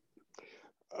watch?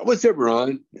 Whatever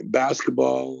on.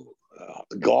 Basketball,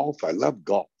 golf. I love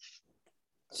golf.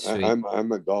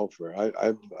 I'm a golfer.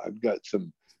 I've got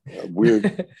some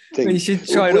weird things. You should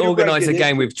try and organize a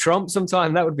game with Trump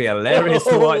sometime. That would be hilarious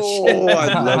to watch. Oh,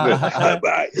 I'd love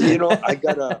it. I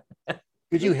got a.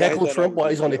 Could you heckle Trump while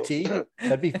he's on the tee?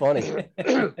 That'd be funny.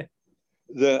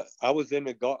 I was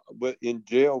in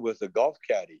jail with a golf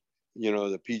caddy,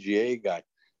 the PGA guy,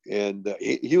 and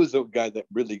he was the guy that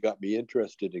really got me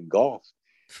interested in golf.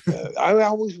 I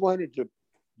always wanted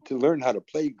to learn how to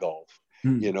play golf,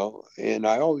 and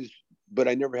but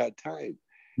I never had time.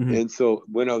 Mm-hmm. And so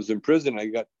when I was in prison, I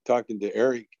got talking to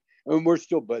Eric. I mean, we're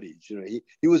still buddies.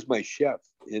 He was my chef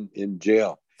in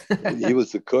jail. He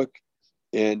was the cook,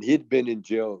 and he'd been in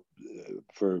jail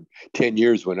for 10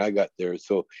 years when I got there.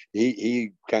 So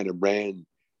he kind of ran,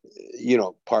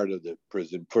 part of the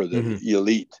prison for the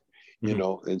elite,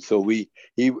 And so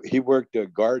he worked a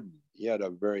garden. He had a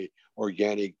very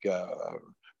organic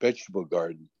vegetable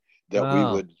garden that we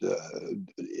would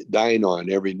dine on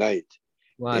every night.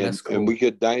 Wow, that's cool. And we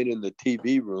could dine in the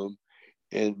TV room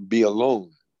and be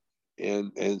alone.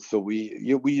 And so we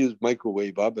used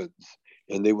microwave ovens,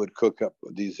 and they would cook up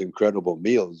these incredible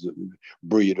meals,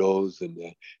 burritos, and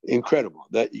incredible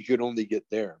that you could only get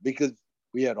there because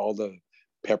we had all the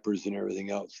peppers and everything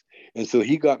else. And so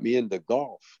he got me into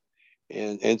golf.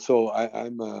 And so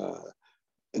I'm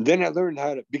and then I learned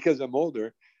how to, because I'm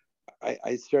older,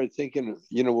 I started thinking,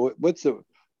 what's the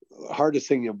hardest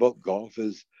thing about golf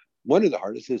is, one of the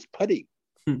hardest is putting,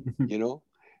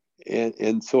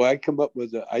 and so I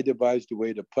devised a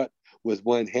way to putt with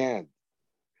one hand.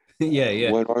 Yeah.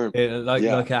 One arm.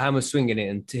 Like a hammer swinging it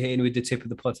and hitting with the tip of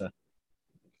the putter.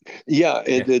 Yeah,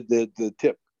 and the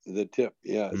tip.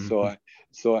 Yeah. Mm-hmm.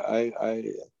 So I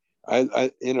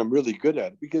and I'm really good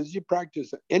at it because you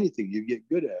practice anything, you get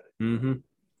good at it. Mm-hmm.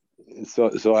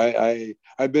 So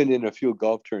I've been in a few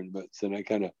golf tournaments, and I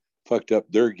kind of fucked up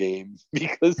their game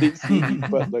because they see me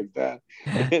putt like that,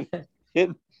 and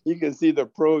you can see the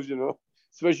pros,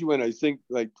 especially when I sink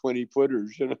like 20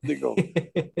 footers, they go,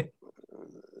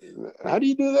 how do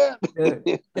you do that?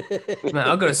 Man,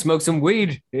 I've got to smoke some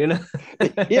weed, Yeah.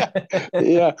 First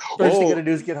thing you gotta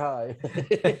do is get high.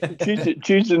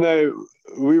 Cheech and I,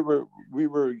 we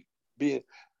were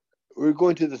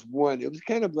going to this one. It was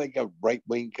kind of like a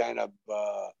right-wing kind of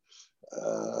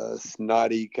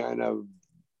snotty kind of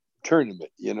tournament,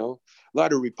 a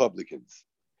lot of Republicans.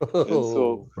 And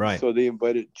so, right. So they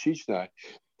invited Cheech and I,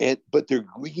 but they're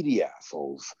greedy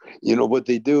assholes. You know what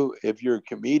they do? If you're a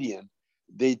comedian,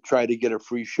 they try to get a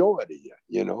free show out of you.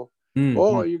 You know,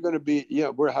 oh, you're going to be,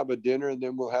 we'll have a dinner, and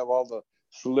then we'll have all the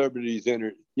celebrities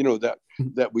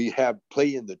that we have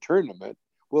play in the tournament.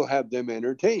 We'll have them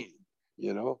entertained.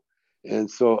 You know, and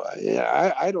so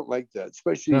I don't like that,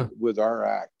 especially with our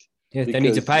act. Yeah, they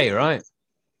need to pay, right?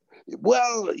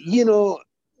 Well,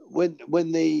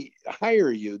 when they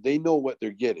hire you, they know what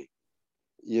they're getting.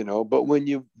 But when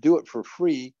you do it for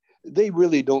free, they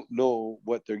really don't know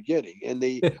what they're getting, and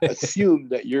they assume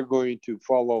that you're going to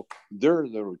follow their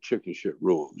little chicken shit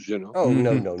rules. Oh,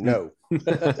 no.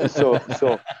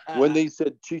 So when they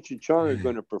said Cheech and Chong are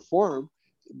going to perform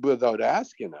without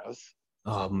asking us,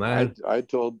 oh man, I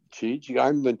told Cheech,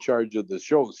 I'm in charge of the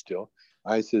show still.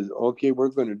 I said, okay, we're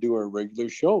going to do our regular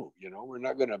show. We're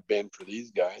not going to bend for these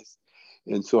guys.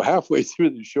 And so halfway through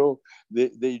the show,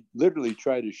 they literally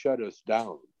try to shut us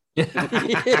down.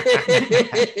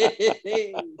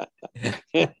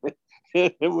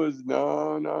 It was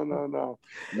no.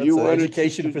 That's you want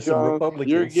education for some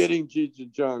Republicans. You're getting Cheech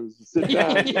and Chong. Sit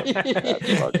down.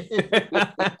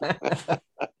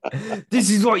 This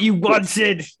is what you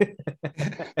wanted.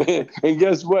 And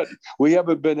guess what? We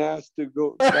haven't been asked to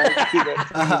go back to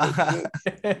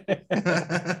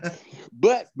that.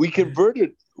 But we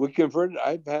converted.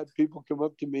 I've had people come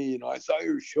up to me, I saw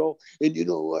your show, and you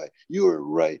know what? You were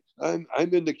right. I'm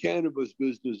in the cannabis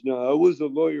business now. I was a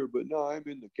lawyer, but now I'm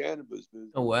in the cannabis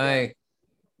business. No way.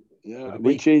 Yeah,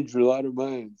 we changed a lot of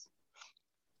minds.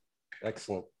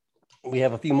 Excellent. We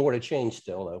have a few more to change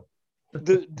still, though.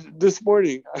 This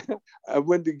morning,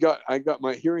 I got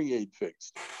my hearing aid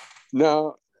fixed.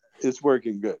 Now it's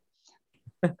working good.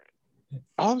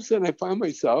 All of a sudden, I find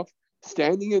myself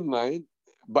standing in line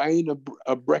buying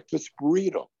a breakfast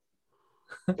burrito,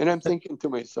 and I'm thinking to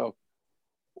myself,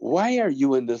 "Why are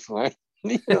you in this line?"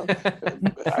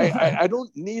 I don't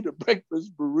need a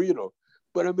breakfast burrito,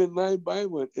 but I'm in line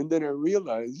buying one, and then I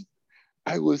realized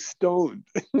I was stoned.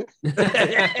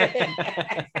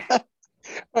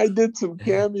 I did some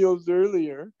cameos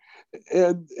earlier,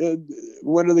 and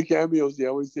one of the cameos, they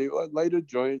always say, light a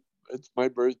joint. It's my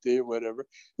birthday or whatever.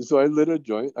 And so I lit a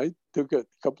joint. I took a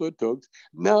couple of togs.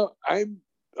 Now I'm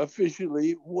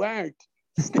officially whacked,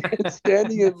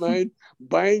 standing in line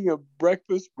buying a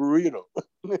breakfast burrito.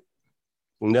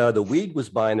 No, the weed was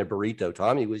buying a burrito.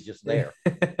 Tommy was just there.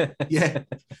 Yeah,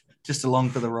 just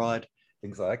along for the ride.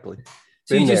 Exactly.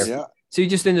 So you're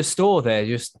just in the store there,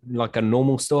 just like a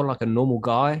normal store, like a normal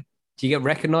guy. Do you get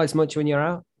recognized much when you're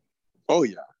out? Oh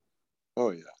yeah.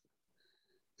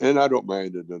 And I don't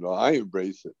mind it at all. I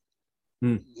embrace it.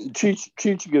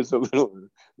 Cheech gets a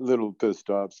little pissed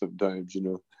off sometimes,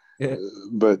 Yeah.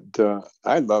 But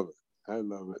I love it.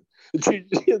 Cheech,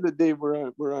 the other day we're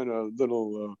on a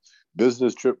little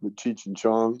business trip with Cheech and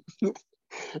Chong,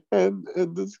 and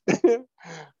this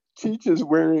Cheech is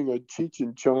wearing a Cheech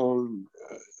and Chong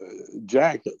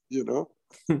jacket,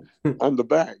 on the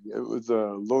back. It was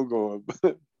a logo of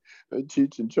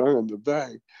Cheech and Chong on the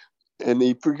back. And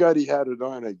he forgot he had it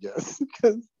on, I guess,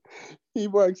 because he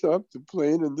walks off the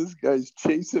plane and this guy's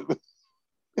chasing him.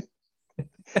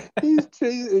 He's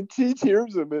chasing, and Cheech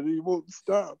hears him and he won't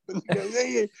stop. And he goes,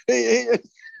 hey.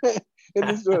 And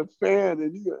he's a fan,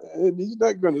 and he's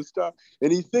not going to stop.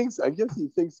 And I guess he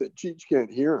thinks that Cheech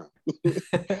can't hear him.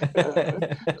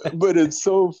 But it's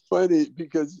so funny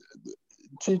because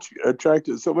Cheech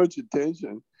attracted so much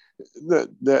attention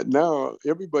that now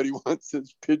everybody wants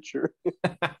his picture.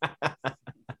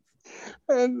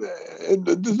 and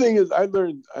the thing is, I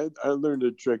learned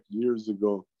a trick years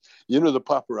ago. The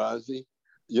paparazzi.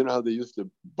 You know how they used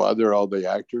to bother all the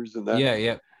actors and that?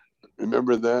 Yeah.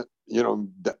 Remember that?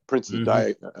 That Princess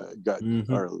Di got,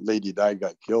 or Lady Di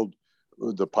got killed.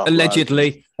 The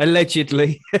paparazzi.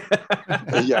 Allegedly.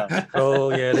 Yeah. Oh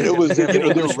yeah. It was they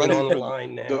were running on the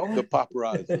line now. The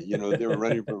paparazzi. They were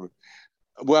running from.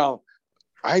 Well,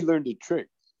 I learned a trick.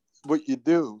 What you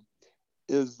do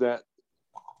is that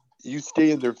you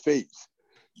stay in their face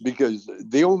because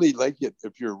they only like it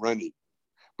if you're running.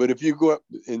 But if you go up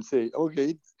and say,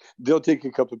 okay, they'll take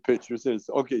a couple of pictures and it's,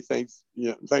 okay, thanks.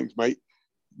 Yeah, thanks, mate.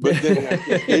 But then I have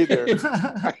to stay there.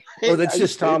 That's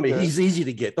just Tommy. He's easy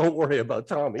to get. Don't worry about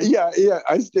Tommy. Yeah.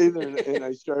 I stay there and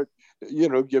I start,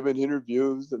 giving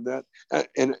interviews and that.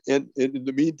 And in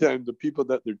the meantime, the people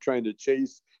that they're trying to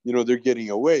chase, they're getting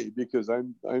away because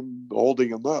I'm holding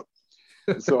them up.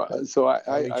 So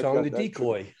I got the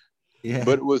decoy. Trick. Yeah.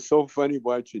 But it was so funny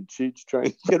watching Cheech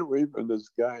trying to get away from this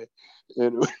guy,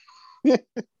 and it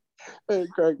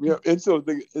cracked me up. And so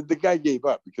the guy gave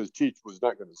up because Cheech was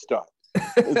not going to stop,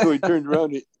 and so he turned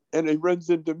around and he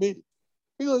runs into me,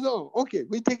 He goes, oh, okay,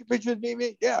 we take a picture of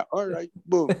me? Yeah, all right,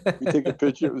 boom. We take a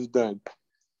picture, it was done.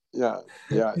 Yeah.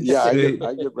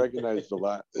 I get recognized a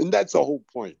lot. And that's the whole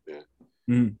point, man.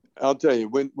 Mm. I'll tell you,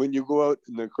 when you go out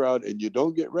in the crowd and you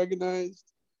don't get recognized,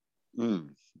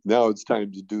 now it's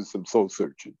time to do some soul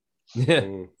searching.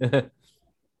 Yeah.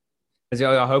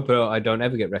 I hope I don't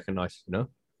ever get recognized, you know?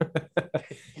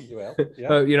 Well,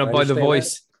 yeah, you know, by the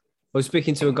voice. That. I was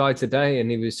speaking to a guy today and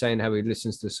he was saying how he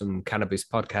listens to some cannabis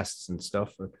podcasts and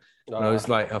stuff. And I was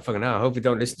like, oh, fucking hell, I hope you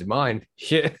don't listen to mine.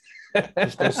 Shit.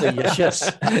 Just don't say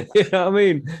yes. You know what I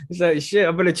mean? It's like, shit,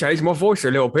 I'm going to change my voice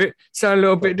a little bit, sound a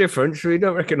little bit different so you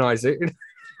don't recognize it.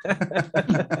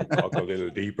 Talk a little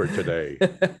deeper today.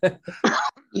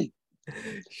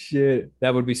 Shit,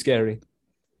 that would be scary.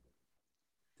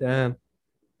 Damn.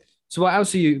 So what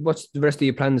else what's the rest of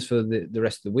your plans for the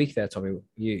rest of the week there, Tommy?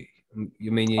 There's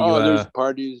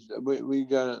parties. We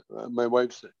got my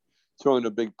wife's throwing a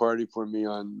big party for me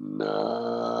on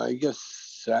I guess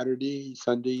Saturday,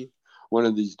 Sunday, one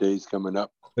of these days coming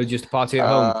up. Or just a party at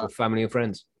home for family and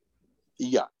friends.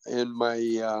 Yeah, and my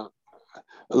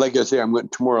like I say,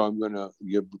 tomorrow I'm gonna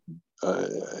give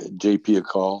JP a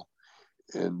call,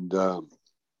 and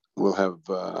we'll have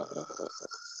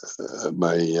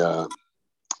my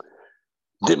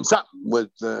dim sum with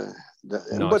nice.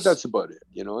 But that's about it,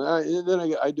 you know. And then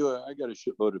I got a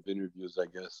shitload of interviews, I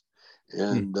guess,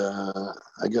 and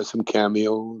I got some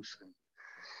cameos,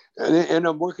 and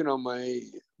I'm working on my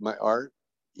art,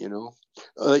 you know.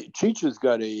 Cheech has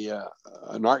got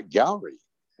an art gallery,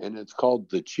 and it's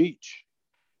called the Cheech,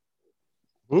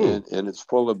 and it's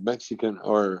full of Mexican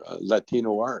or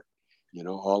Latino art, you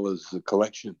know, all his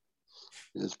collection.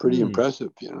 It's pretty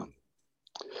impressive, you know.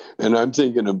 And I'm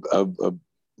thinking of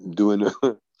doing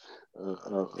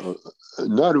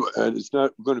it's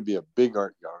not going to be a big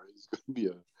art gallery. It's going to be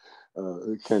a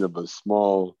kind of a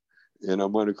small, and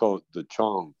I'm going to call it the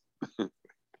Chong.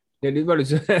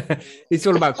 It's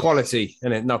all about quality,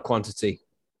 isn't it? Not quantity.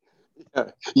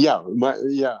 Yeah. I'll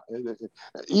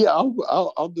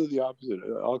do the opposite.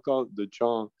 I'll call it the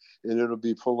Chong, and it'll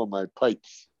be full of my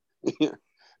pipes.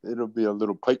 It'll be a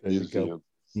little pipe museum.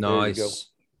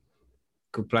 Nice.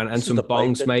 Good plan. And some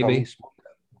bongs, maybe.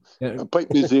 A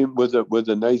pipe museum with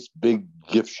a nice big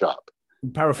gift shop.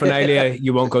 Paraphernalia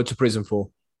you won't go to prison for.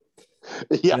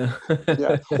 Yeah.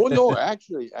 Well, no,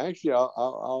 actually, I'm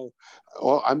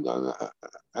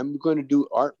going to do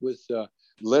art with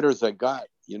letters I got.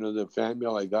 You know, the fan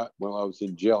mail I got while I was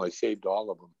in jail. I saved all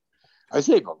of them. I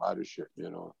saved a lot of shit, you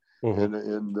know. And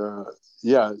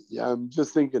I'm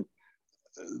just thinking,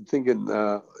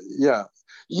 it'll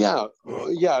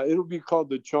be called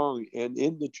the Chong, and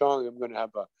in the Chong, I'm going to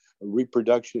have a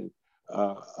reproduction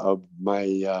of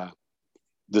my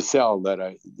the cell that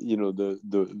I, you know, the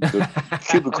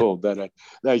cubicle that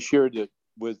I shared it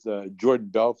with Jordan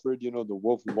Belford, you know, the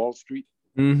Wolf of Wall Street.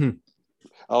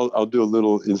 I'll do a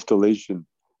little installation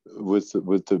with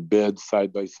the bed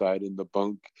side by side in the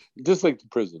bunk, just like the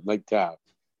prison, like TAP,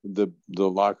 the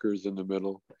lockers in the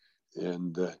middle,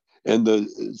 and the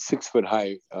 6 foot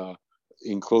high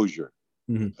enclosure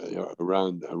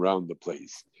around the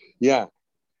place. Yeah,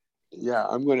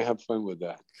 I'm going to have fun with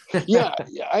that.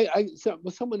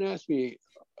 Someone asked me,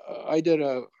 I did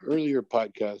a earlier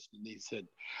podcast, and they said,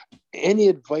 any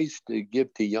advice to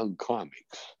give to young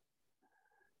comics?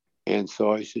 And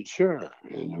so I said, sure.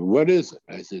 And what is it?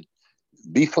 I said,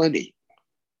 be funny.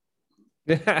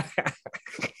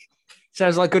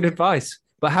 Sounds like good advice.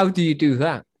 But how do you do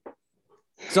that?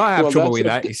 So I have trouble with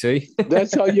that, you see.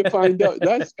 That's how you find out.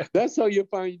 That's how you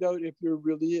find out if you're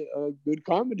really a good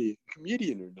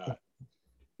comedian or not.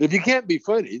 If you can't be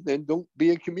funny, then don't be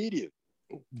a comedian.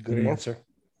 Good answer.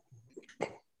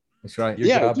 That's right.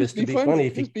 Your job is to be funny.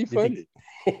 Just be funny.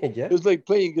 Yeah. It's like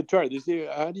playing guitar. They say,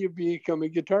 how do you become a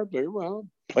guitar player? Well,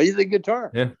 play the guitar.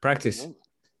 Yeah, practice.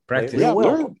 Practice. Yeah,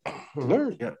 learn.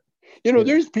 Yeah. You know,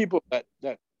 there's people that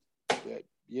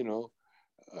you know,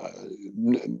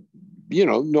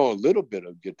 know a little bit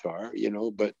of guitar, you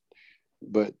know, but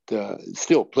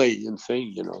still play and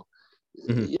sing, you know.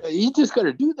 Yeah, you just got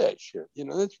to do that shit. You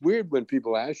know, that's weird when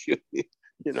people ask you,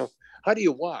 you know, how do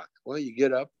you walk? Well, you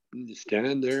get up and you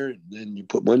stand there, and then you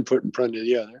put one foot in front of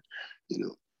the other, you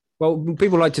know. Well,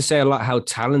 people like to say a lot how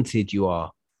talented you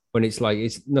are, when it's like,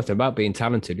 it's nothing about being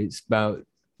talented. It's about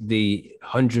the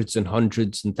hundreds and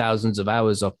hundreds and thousands of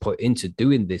hours I've put into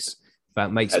doing this.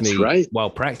 That makes me well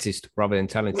practiced rather than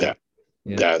talented.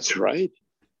 Yeah. That's right.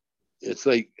 It's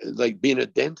like being a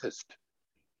dentist.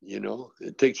 You know,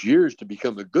 it takes years to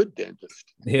become a good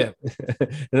dentist. Yeah,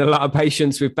 and a lot of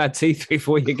patience with bad teeth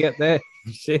before you get there.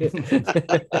 Shit.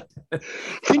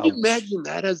 Can you imagine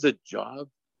that as a job?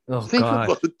 Think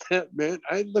about that, man.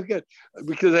 I look at,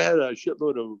 because I had a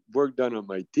shitload of work done on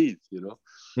my teeth,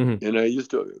 and I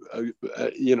used to,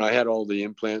 I had all the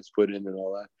implants put in and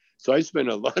all that. So I spent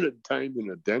a lot of time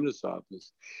in a dentist's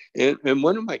office. And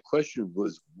one of my questions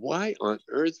was, why on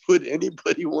earth would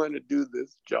anybody want to do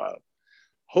this job?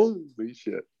 Holy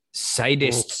shit.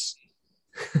 Sadists.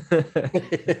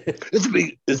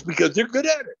 It's because they're good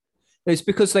at it. It's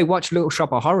because they watch Little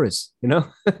Shop of Horrors,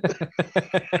 That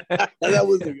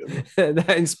was a good one.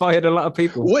 That inspired a lot of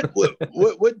people.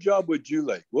 What job would you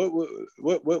like?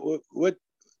 What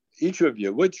each of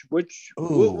you, what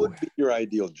would be your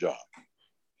ideal job?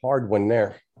 Hard one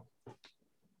there.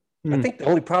 I think the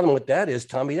only problem with that is,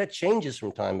 Tommy, that changes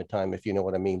from time to time, if you know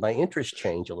what I mean. My interests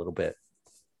change a little bit.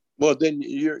 Well, then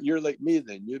you're like me.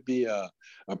 Then you'd be a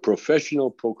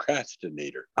professional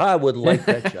procrastinator. I would like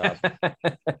that job.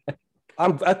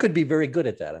 I could be very good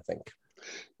at that, I think.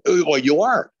 Well, you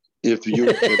are, if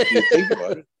you think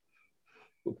about it.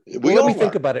 Let me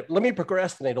think about it. Let me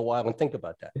procrastinate a while and think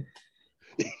about that.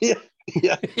 Yeah.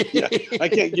 I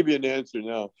can't give you an answer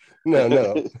now.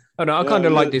 No. Oh, no, I kind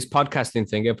of like this podcasting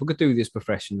thing. If we could do this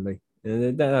professionally,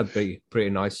 that'd be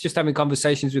pretty nice. Just having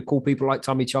conversations with cool people like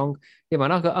Tommy Chong. Yeah,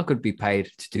 man, I could be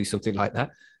paid to do something like that,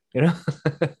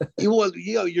 Well,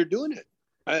 you're doing it.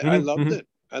 I loved it.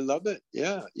 I love it.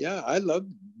 Yeah. I love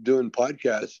doing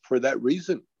podcasts for that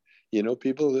reason.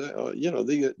 People,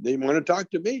 they want to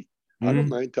talk to me. I don't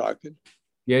mind talking.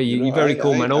 Yeah, you're very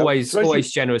cool, man. Always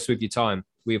generous with your time.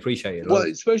 We appreciate it. Well,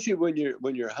 especially when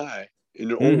you're high and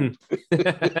you're old.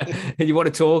 And you want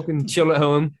to talk and chill at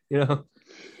home,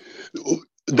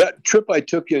 That trip I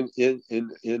took in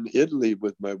Italy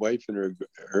with my wife and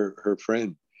her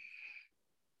friend,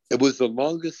 it was the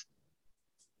longest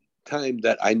time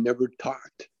that I never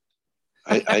talked.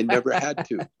 I never had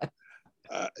to.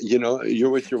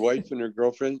 You're with your wife and her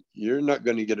girlfriend, you're not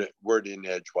going to get a word in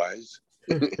edgewise.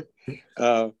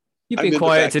 You've been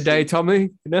quiet today, Tommy.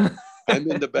 I'm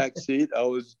in the back seat.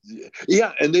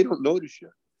 And they don't notice you.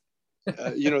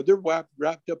 They're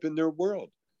wrapped up in their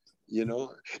world,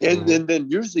 and then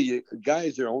usually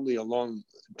guys are only along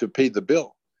to pay the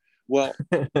bill. Well,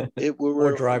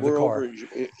 or drive the car over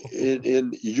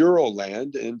in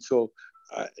Euroland, and so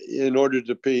in order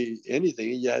to pay anything,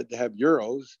 you had to have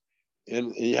euros,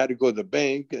 and you had to go to the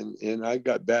bank, and I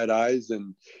got bad eyes,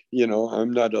 and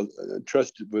I'm not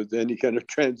trusted with any kind of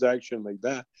transaction like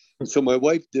that. So my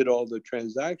wife did all the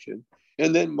transaction,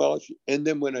 and then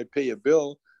when I pay a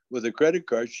bill with a credit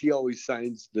card, she always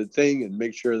signs the thing and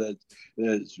makes sure that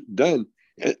it's done.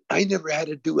 And I never had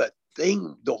to do a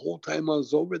thing the whole time I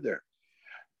was over there.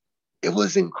 It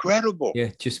was incredible.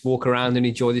 Yeah, just walk around and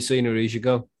enjoy the scenery as you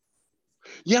go.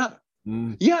 Yeah.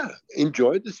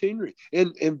 Enjoy the scenery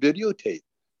and videotape.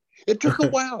 It took a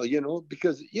while,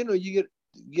 because you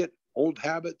get old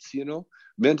habits,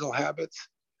 mental habits.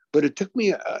 But it took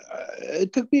me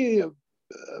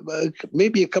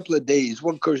maybe a couple of days.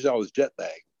 Well, of course, I was jet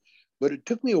lagged, but it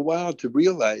took me a while to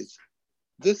realize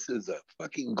this is a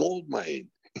fucking gold mine.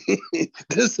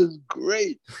 This is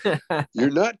great. You're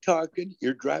not talking.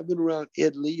 You're driving around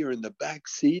Italy. You're in the back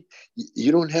seat.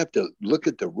 You don't have to look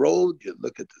at the road. You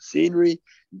look at the scenery.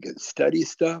 You can study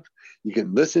stuff. You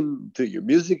can listen to your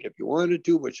music if you wanted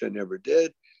to, which I never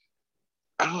did.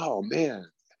 Oh, man.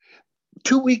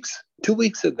 2 weeks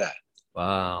of that.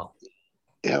 Wow.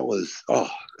 That was,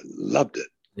 loved it.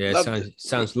 Yeah,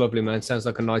 sounds lovely, man. Sounds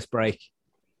like a nice break.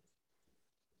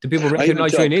 Do people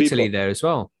recognize you in Italy there as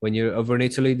well? When you're over in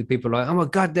Italy, the people are like, oh my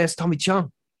God, there's Tommy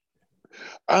Chong.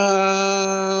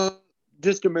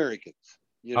 Just Americans.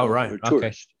 Right.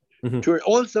 Tourists.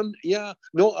 Okay.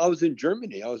 No, I was in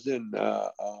Germany. I was in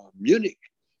Munich,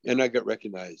 and I got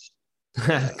recognized.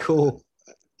 Cool.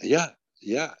 Yeah.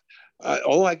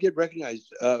 I get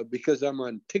recognized because I'm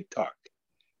on TikTok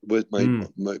with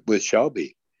with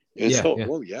Shelby, and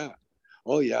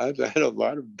I've had a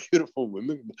lot of beautiful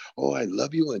women. Oh, I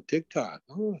love you on TikTok.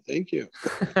 Oh, thank you.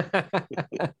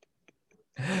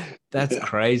 That's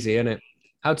crazy, isn't it?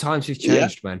 How times have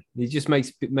changed, man. It just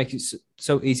makes it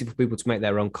so easy for people to make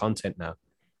their own content now,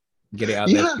 get it out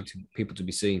there for people to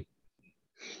be seen.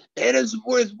 It is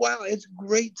worthwhile. It's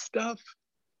great stuff.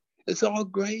 It's all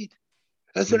great.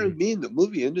 That's what I mean. The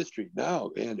movie industry now,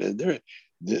 man, and they're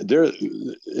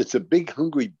it's a big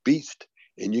hungry beast,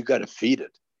 and you got to feed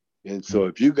it. And so,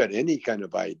 if you got any kind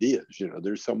of ideas,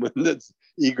 there's someone that's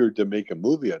eager to make a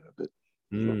movie out of it.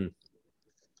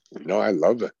 I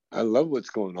love it. I love what's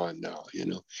going on now.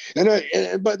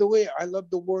 And by the way, I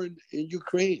love the war in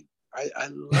Ukraine. I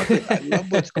love it. I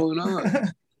love what's going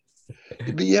on.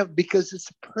 But yeah, because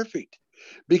it's perfect.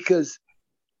 Because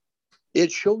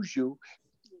it shows you.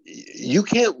 you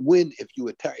can't win if you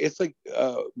attack. It's like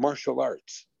martial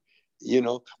arts.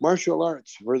 Martial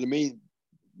arts, for the main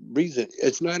reason,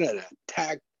 it's not an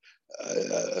attack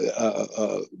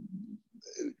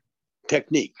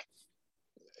technique.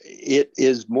 It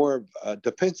is more of a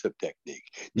defensive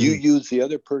technique. You use the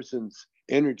other person's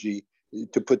energy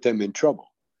to put them in trouble,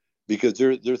 because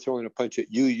they're throwing a punch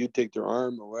at you. You take their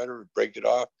arm or whatever, break it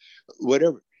off,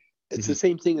 whatever. It's the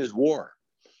same thing as war.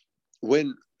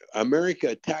 When America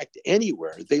attacked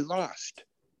anywhere, they lost.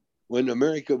 When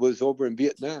America was over in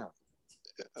Vietnam,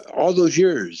 all those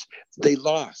years, they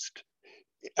lost.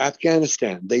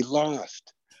 Afghanistan, they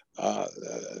lost.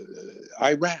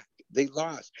 Iraq, they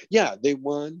lost. Yeah, they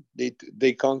won,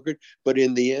 they conquered, but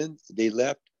in the end, they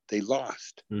left, they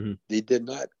lost. They did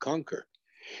not conquer.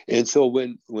 And so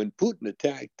when Putin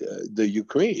attacked the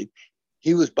Ukraine,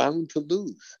 he was bound to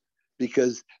lose,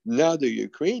 because now the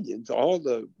Ukrainians, all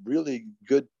the really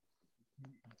good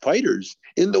fighters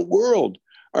in the world,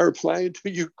 are flying to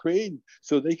Ukraine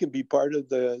so they can be part of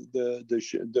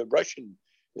the Russian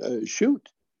shoot.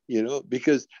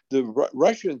 Because the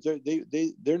Russians,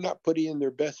 they're not putting in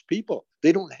their best people.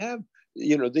 They don't have,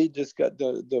 they just got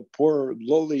the poor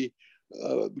lowly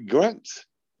grunts,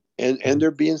 and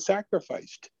they're being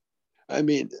sacrificed. I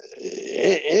mean,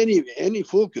 any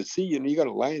fool could see, you got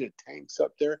a line of tanks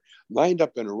up there, lined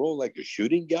up in a row like a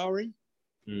shooting gallery,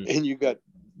 and you got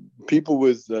people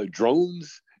with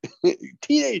drones,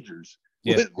 teenagers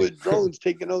with drones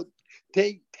taking out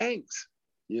tanks.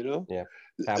 Yeah.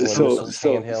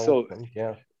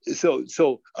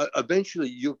 So eventually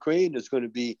Ukraine is going to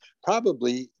be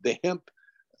probably the hemp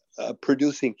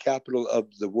producing capital of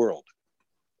the world,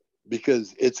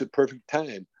 because it's a perfect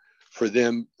time for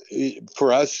them,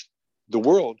 for us, the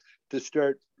world, to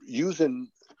start using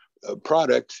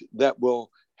products that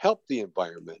will help the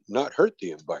environment, not hurt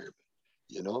the environment.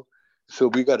 So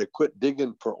we got to quit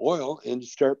digging for oil and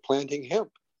start planting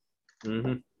hemp.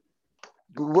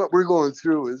 What we're going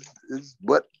through is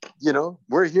what,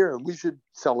 we're here, and we should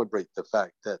celebrate the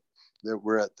fact that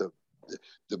we're at the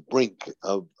brink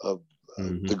of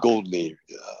the golden age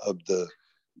of the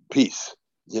peace.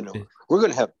 We're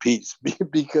going to have peace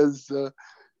because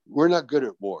we're not good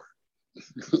at war.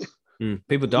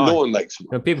 People die. No one likes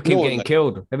war. People keep getting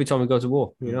killed every time we go to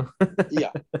war. Yeah.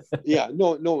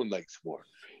 No one likes war.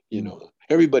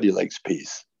 Everybody likes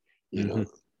peace.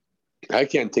 I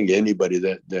can't think of anybody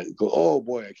that go, oh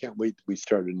boy, I can't wait till we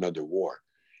start another war.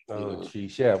 Oh,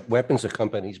 geez, yeah. Weapons of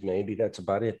companies, maybe that's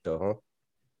about it, though, huh?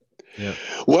 Yeah.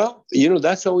 Well,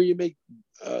 that's how you make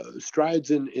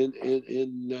strides in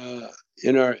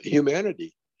our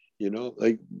humanity.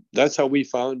 Like that's how we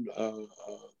found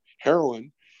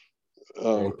heroin,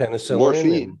 and penicillin,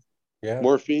 morphine.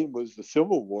 Morphine was the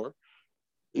Civil War.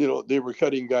 They were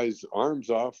cutting guys' arms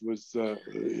off with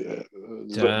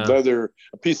leather,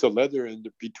 a piece of leather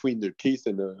between their teeth,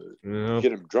 and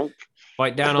get them drunk.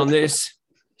 Bite down on this.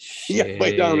 Yeah,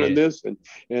 bite down on this,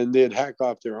 and they'd hack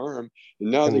off their arm. And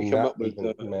now they come up with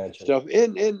stuff.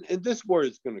 And this war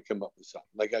is going to come up with something.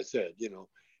 Like I said,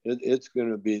 it's going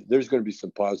to be, there's going to be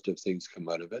some positive things come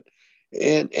out of it.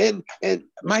 And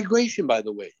migration, by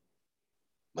the way,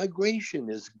 migration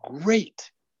is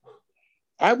great.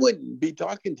 I wouldn't be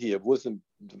talking to you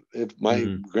if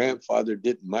my grandfather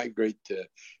didn't migrate to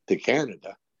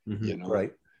Canada,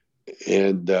 right?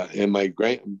 And my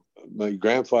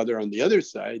grandfather on the other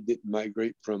side didn't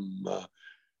migrate from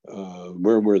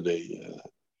where were they?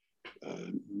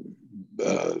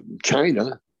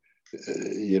 China.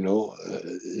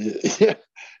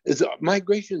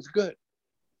 Migration's good,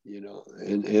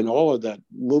 and all of that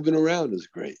moving around is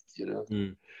great,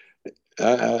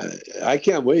 I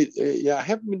can't wait. Yeah, I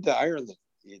haven't been to Ireland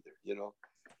either.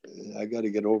 I got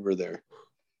to get over there.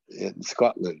 In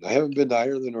Scotland, I haven't been to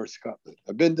Ireland or Scotland.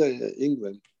 I've been to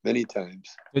England many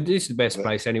times. This is the best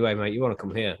place anyway, mate. You want to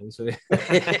come here?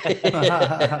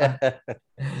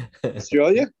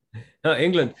 Australia? No,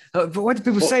 England. But why do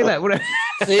people say that?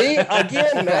 See,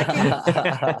 again, Mackie.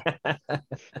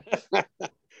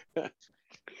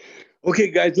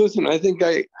 Okay, guys, listen, I think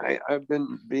I've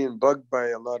been being bugged by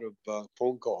a lot of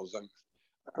phone calls.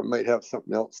 I might have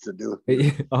something else to do.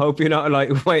 I hope you're not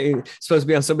waiting, supposed to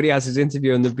be on somebody else's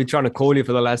interview and they've been trying to call you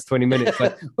for the last 20 minutes.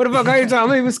 Like, what about going to tell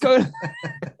me what's going on?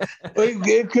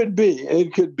 It could be.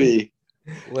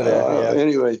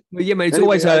 Anyway. Well, yeah, man, it's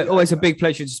always a big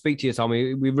pleasure to speak to you,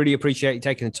 Tommy. We really appreciate you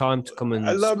taking the time to come and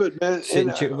I love it, man. Sit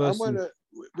and chit with us.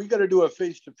 We got to do a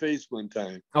face-to-face one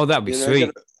time. Oh, that'd be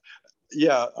sweet.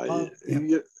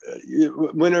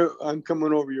 When I'm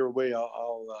coming over your way,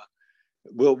 I'll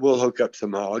we'll hook up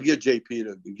somehow. I'll get JP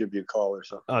to give you a call or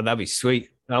something. Oh, that'd be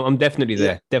sweet. I'm definitely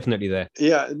there. Definitely there.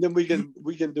 Yeah, and then we can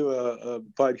do a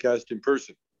podcast in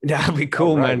person. That'd be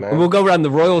cool, right, man. And we'll go around the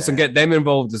Royals and get them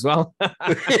involved as well.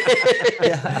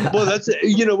 Well, that's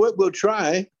you know what, we'll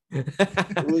try.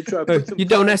 We'll try. You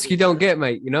don't ask, you don't get,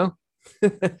 mate. You know.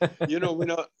 You know,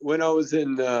 when I was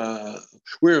in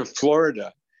we were in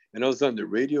Florida, and I was on the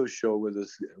radio show with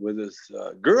this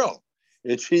girl,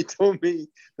 and she told me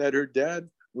that her dad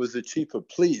was the chief of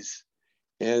police,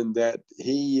 and that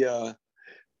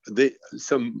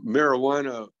some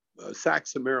marijuana,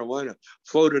 sacks of marijuana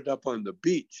floated up on the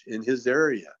beach in his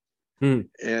area, and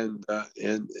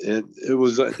it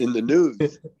was in the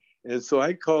news, and so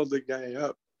I called the guy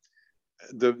up,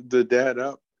 the dad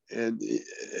up, and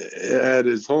at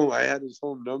his home, I had his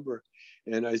home number,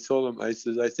 and I told him, I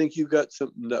said, I think you got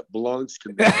something that belongs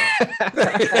to me.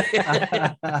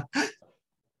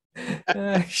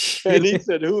 And he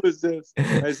said, who is this?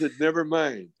 I said, never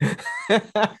mind.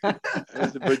 I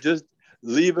said, but just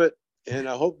leave it, and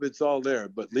I hope it's all there,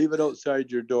 but leave it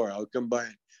outside your door. I'll come by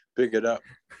and pick it up.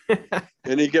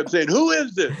 And he kept saying, who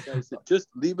is this? I said, just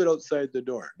leave it outside the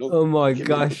door. Don't oh my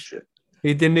gosh.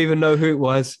 He didn't even know who it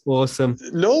was. Awesome.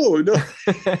 No.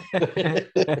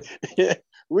 Yeah,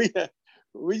 we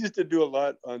used to do a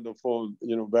lot on the phone,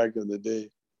 you know, back in the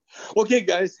day. Okay,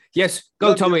 guys. Yes, go,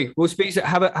 love Tommy. You. We'll speak.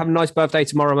 Have a nice birthday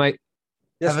tomorrow, mate.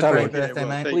 Yes, have a great birthday,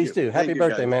 man. Please do. Happy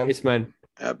birthday, man. Yes, man.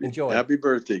 Enjoy. Happy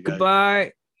birthday, guys.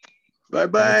 Goodbye.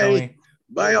 Bye-bye.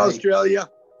 Bye, Australia.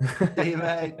 See you,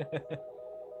 mate.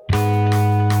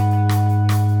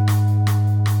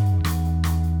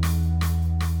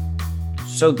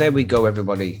 So there we go,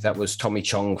 everybody. That was Tommy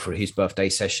Chong for his birthday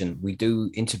session. We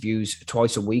do interviews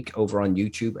twice a week over on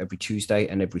YouTube, every Tuesday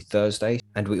and every Thursday.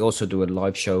 And we also do a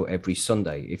live show every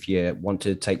Sunday. If you want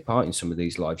to take part in some of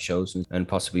these live shows and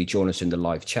possibly join us in the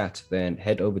live chat, then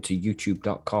head over to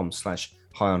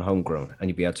youtube.com/highonhomegrown and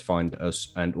you'll be able to find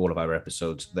us and all of our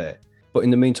episodes there. But in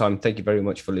the meantime, thank you very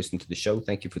much for listening to the show.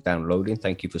 Thank you for downloading.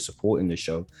 Thank you for supporting the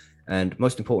show. And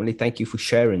most importantly, thank you for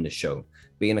sharing the show.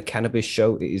 Being a cannabis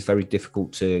show, it is very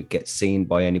difficult to get seen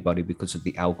by anybody because of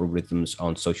the algorithms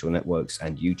on social networks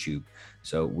and YouTube.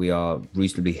 So we are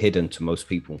reasonably hidden to most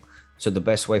people. So the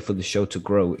best way for the show to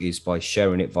grow is by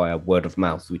sharing it via word of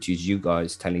mouth, which is you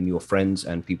guys telling your friends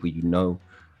and people you know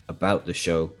about the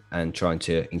show and trying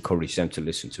to encourage them to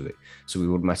listen to it. So we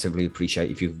would massively appreciate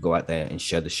if you could go out there and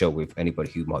share the show with anybody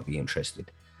who might be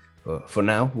interested. But for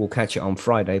now, we'll catch you on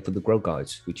Friday for the Grow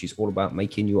Guides, which is all about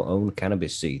making your own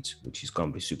cannabis seeds, which is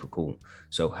going to be super cool.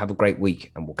 So have a great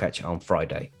week and we'll catch you on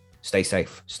Friday. Stay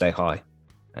safe, stay high,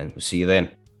 and we'll see you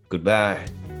then. Goodbye.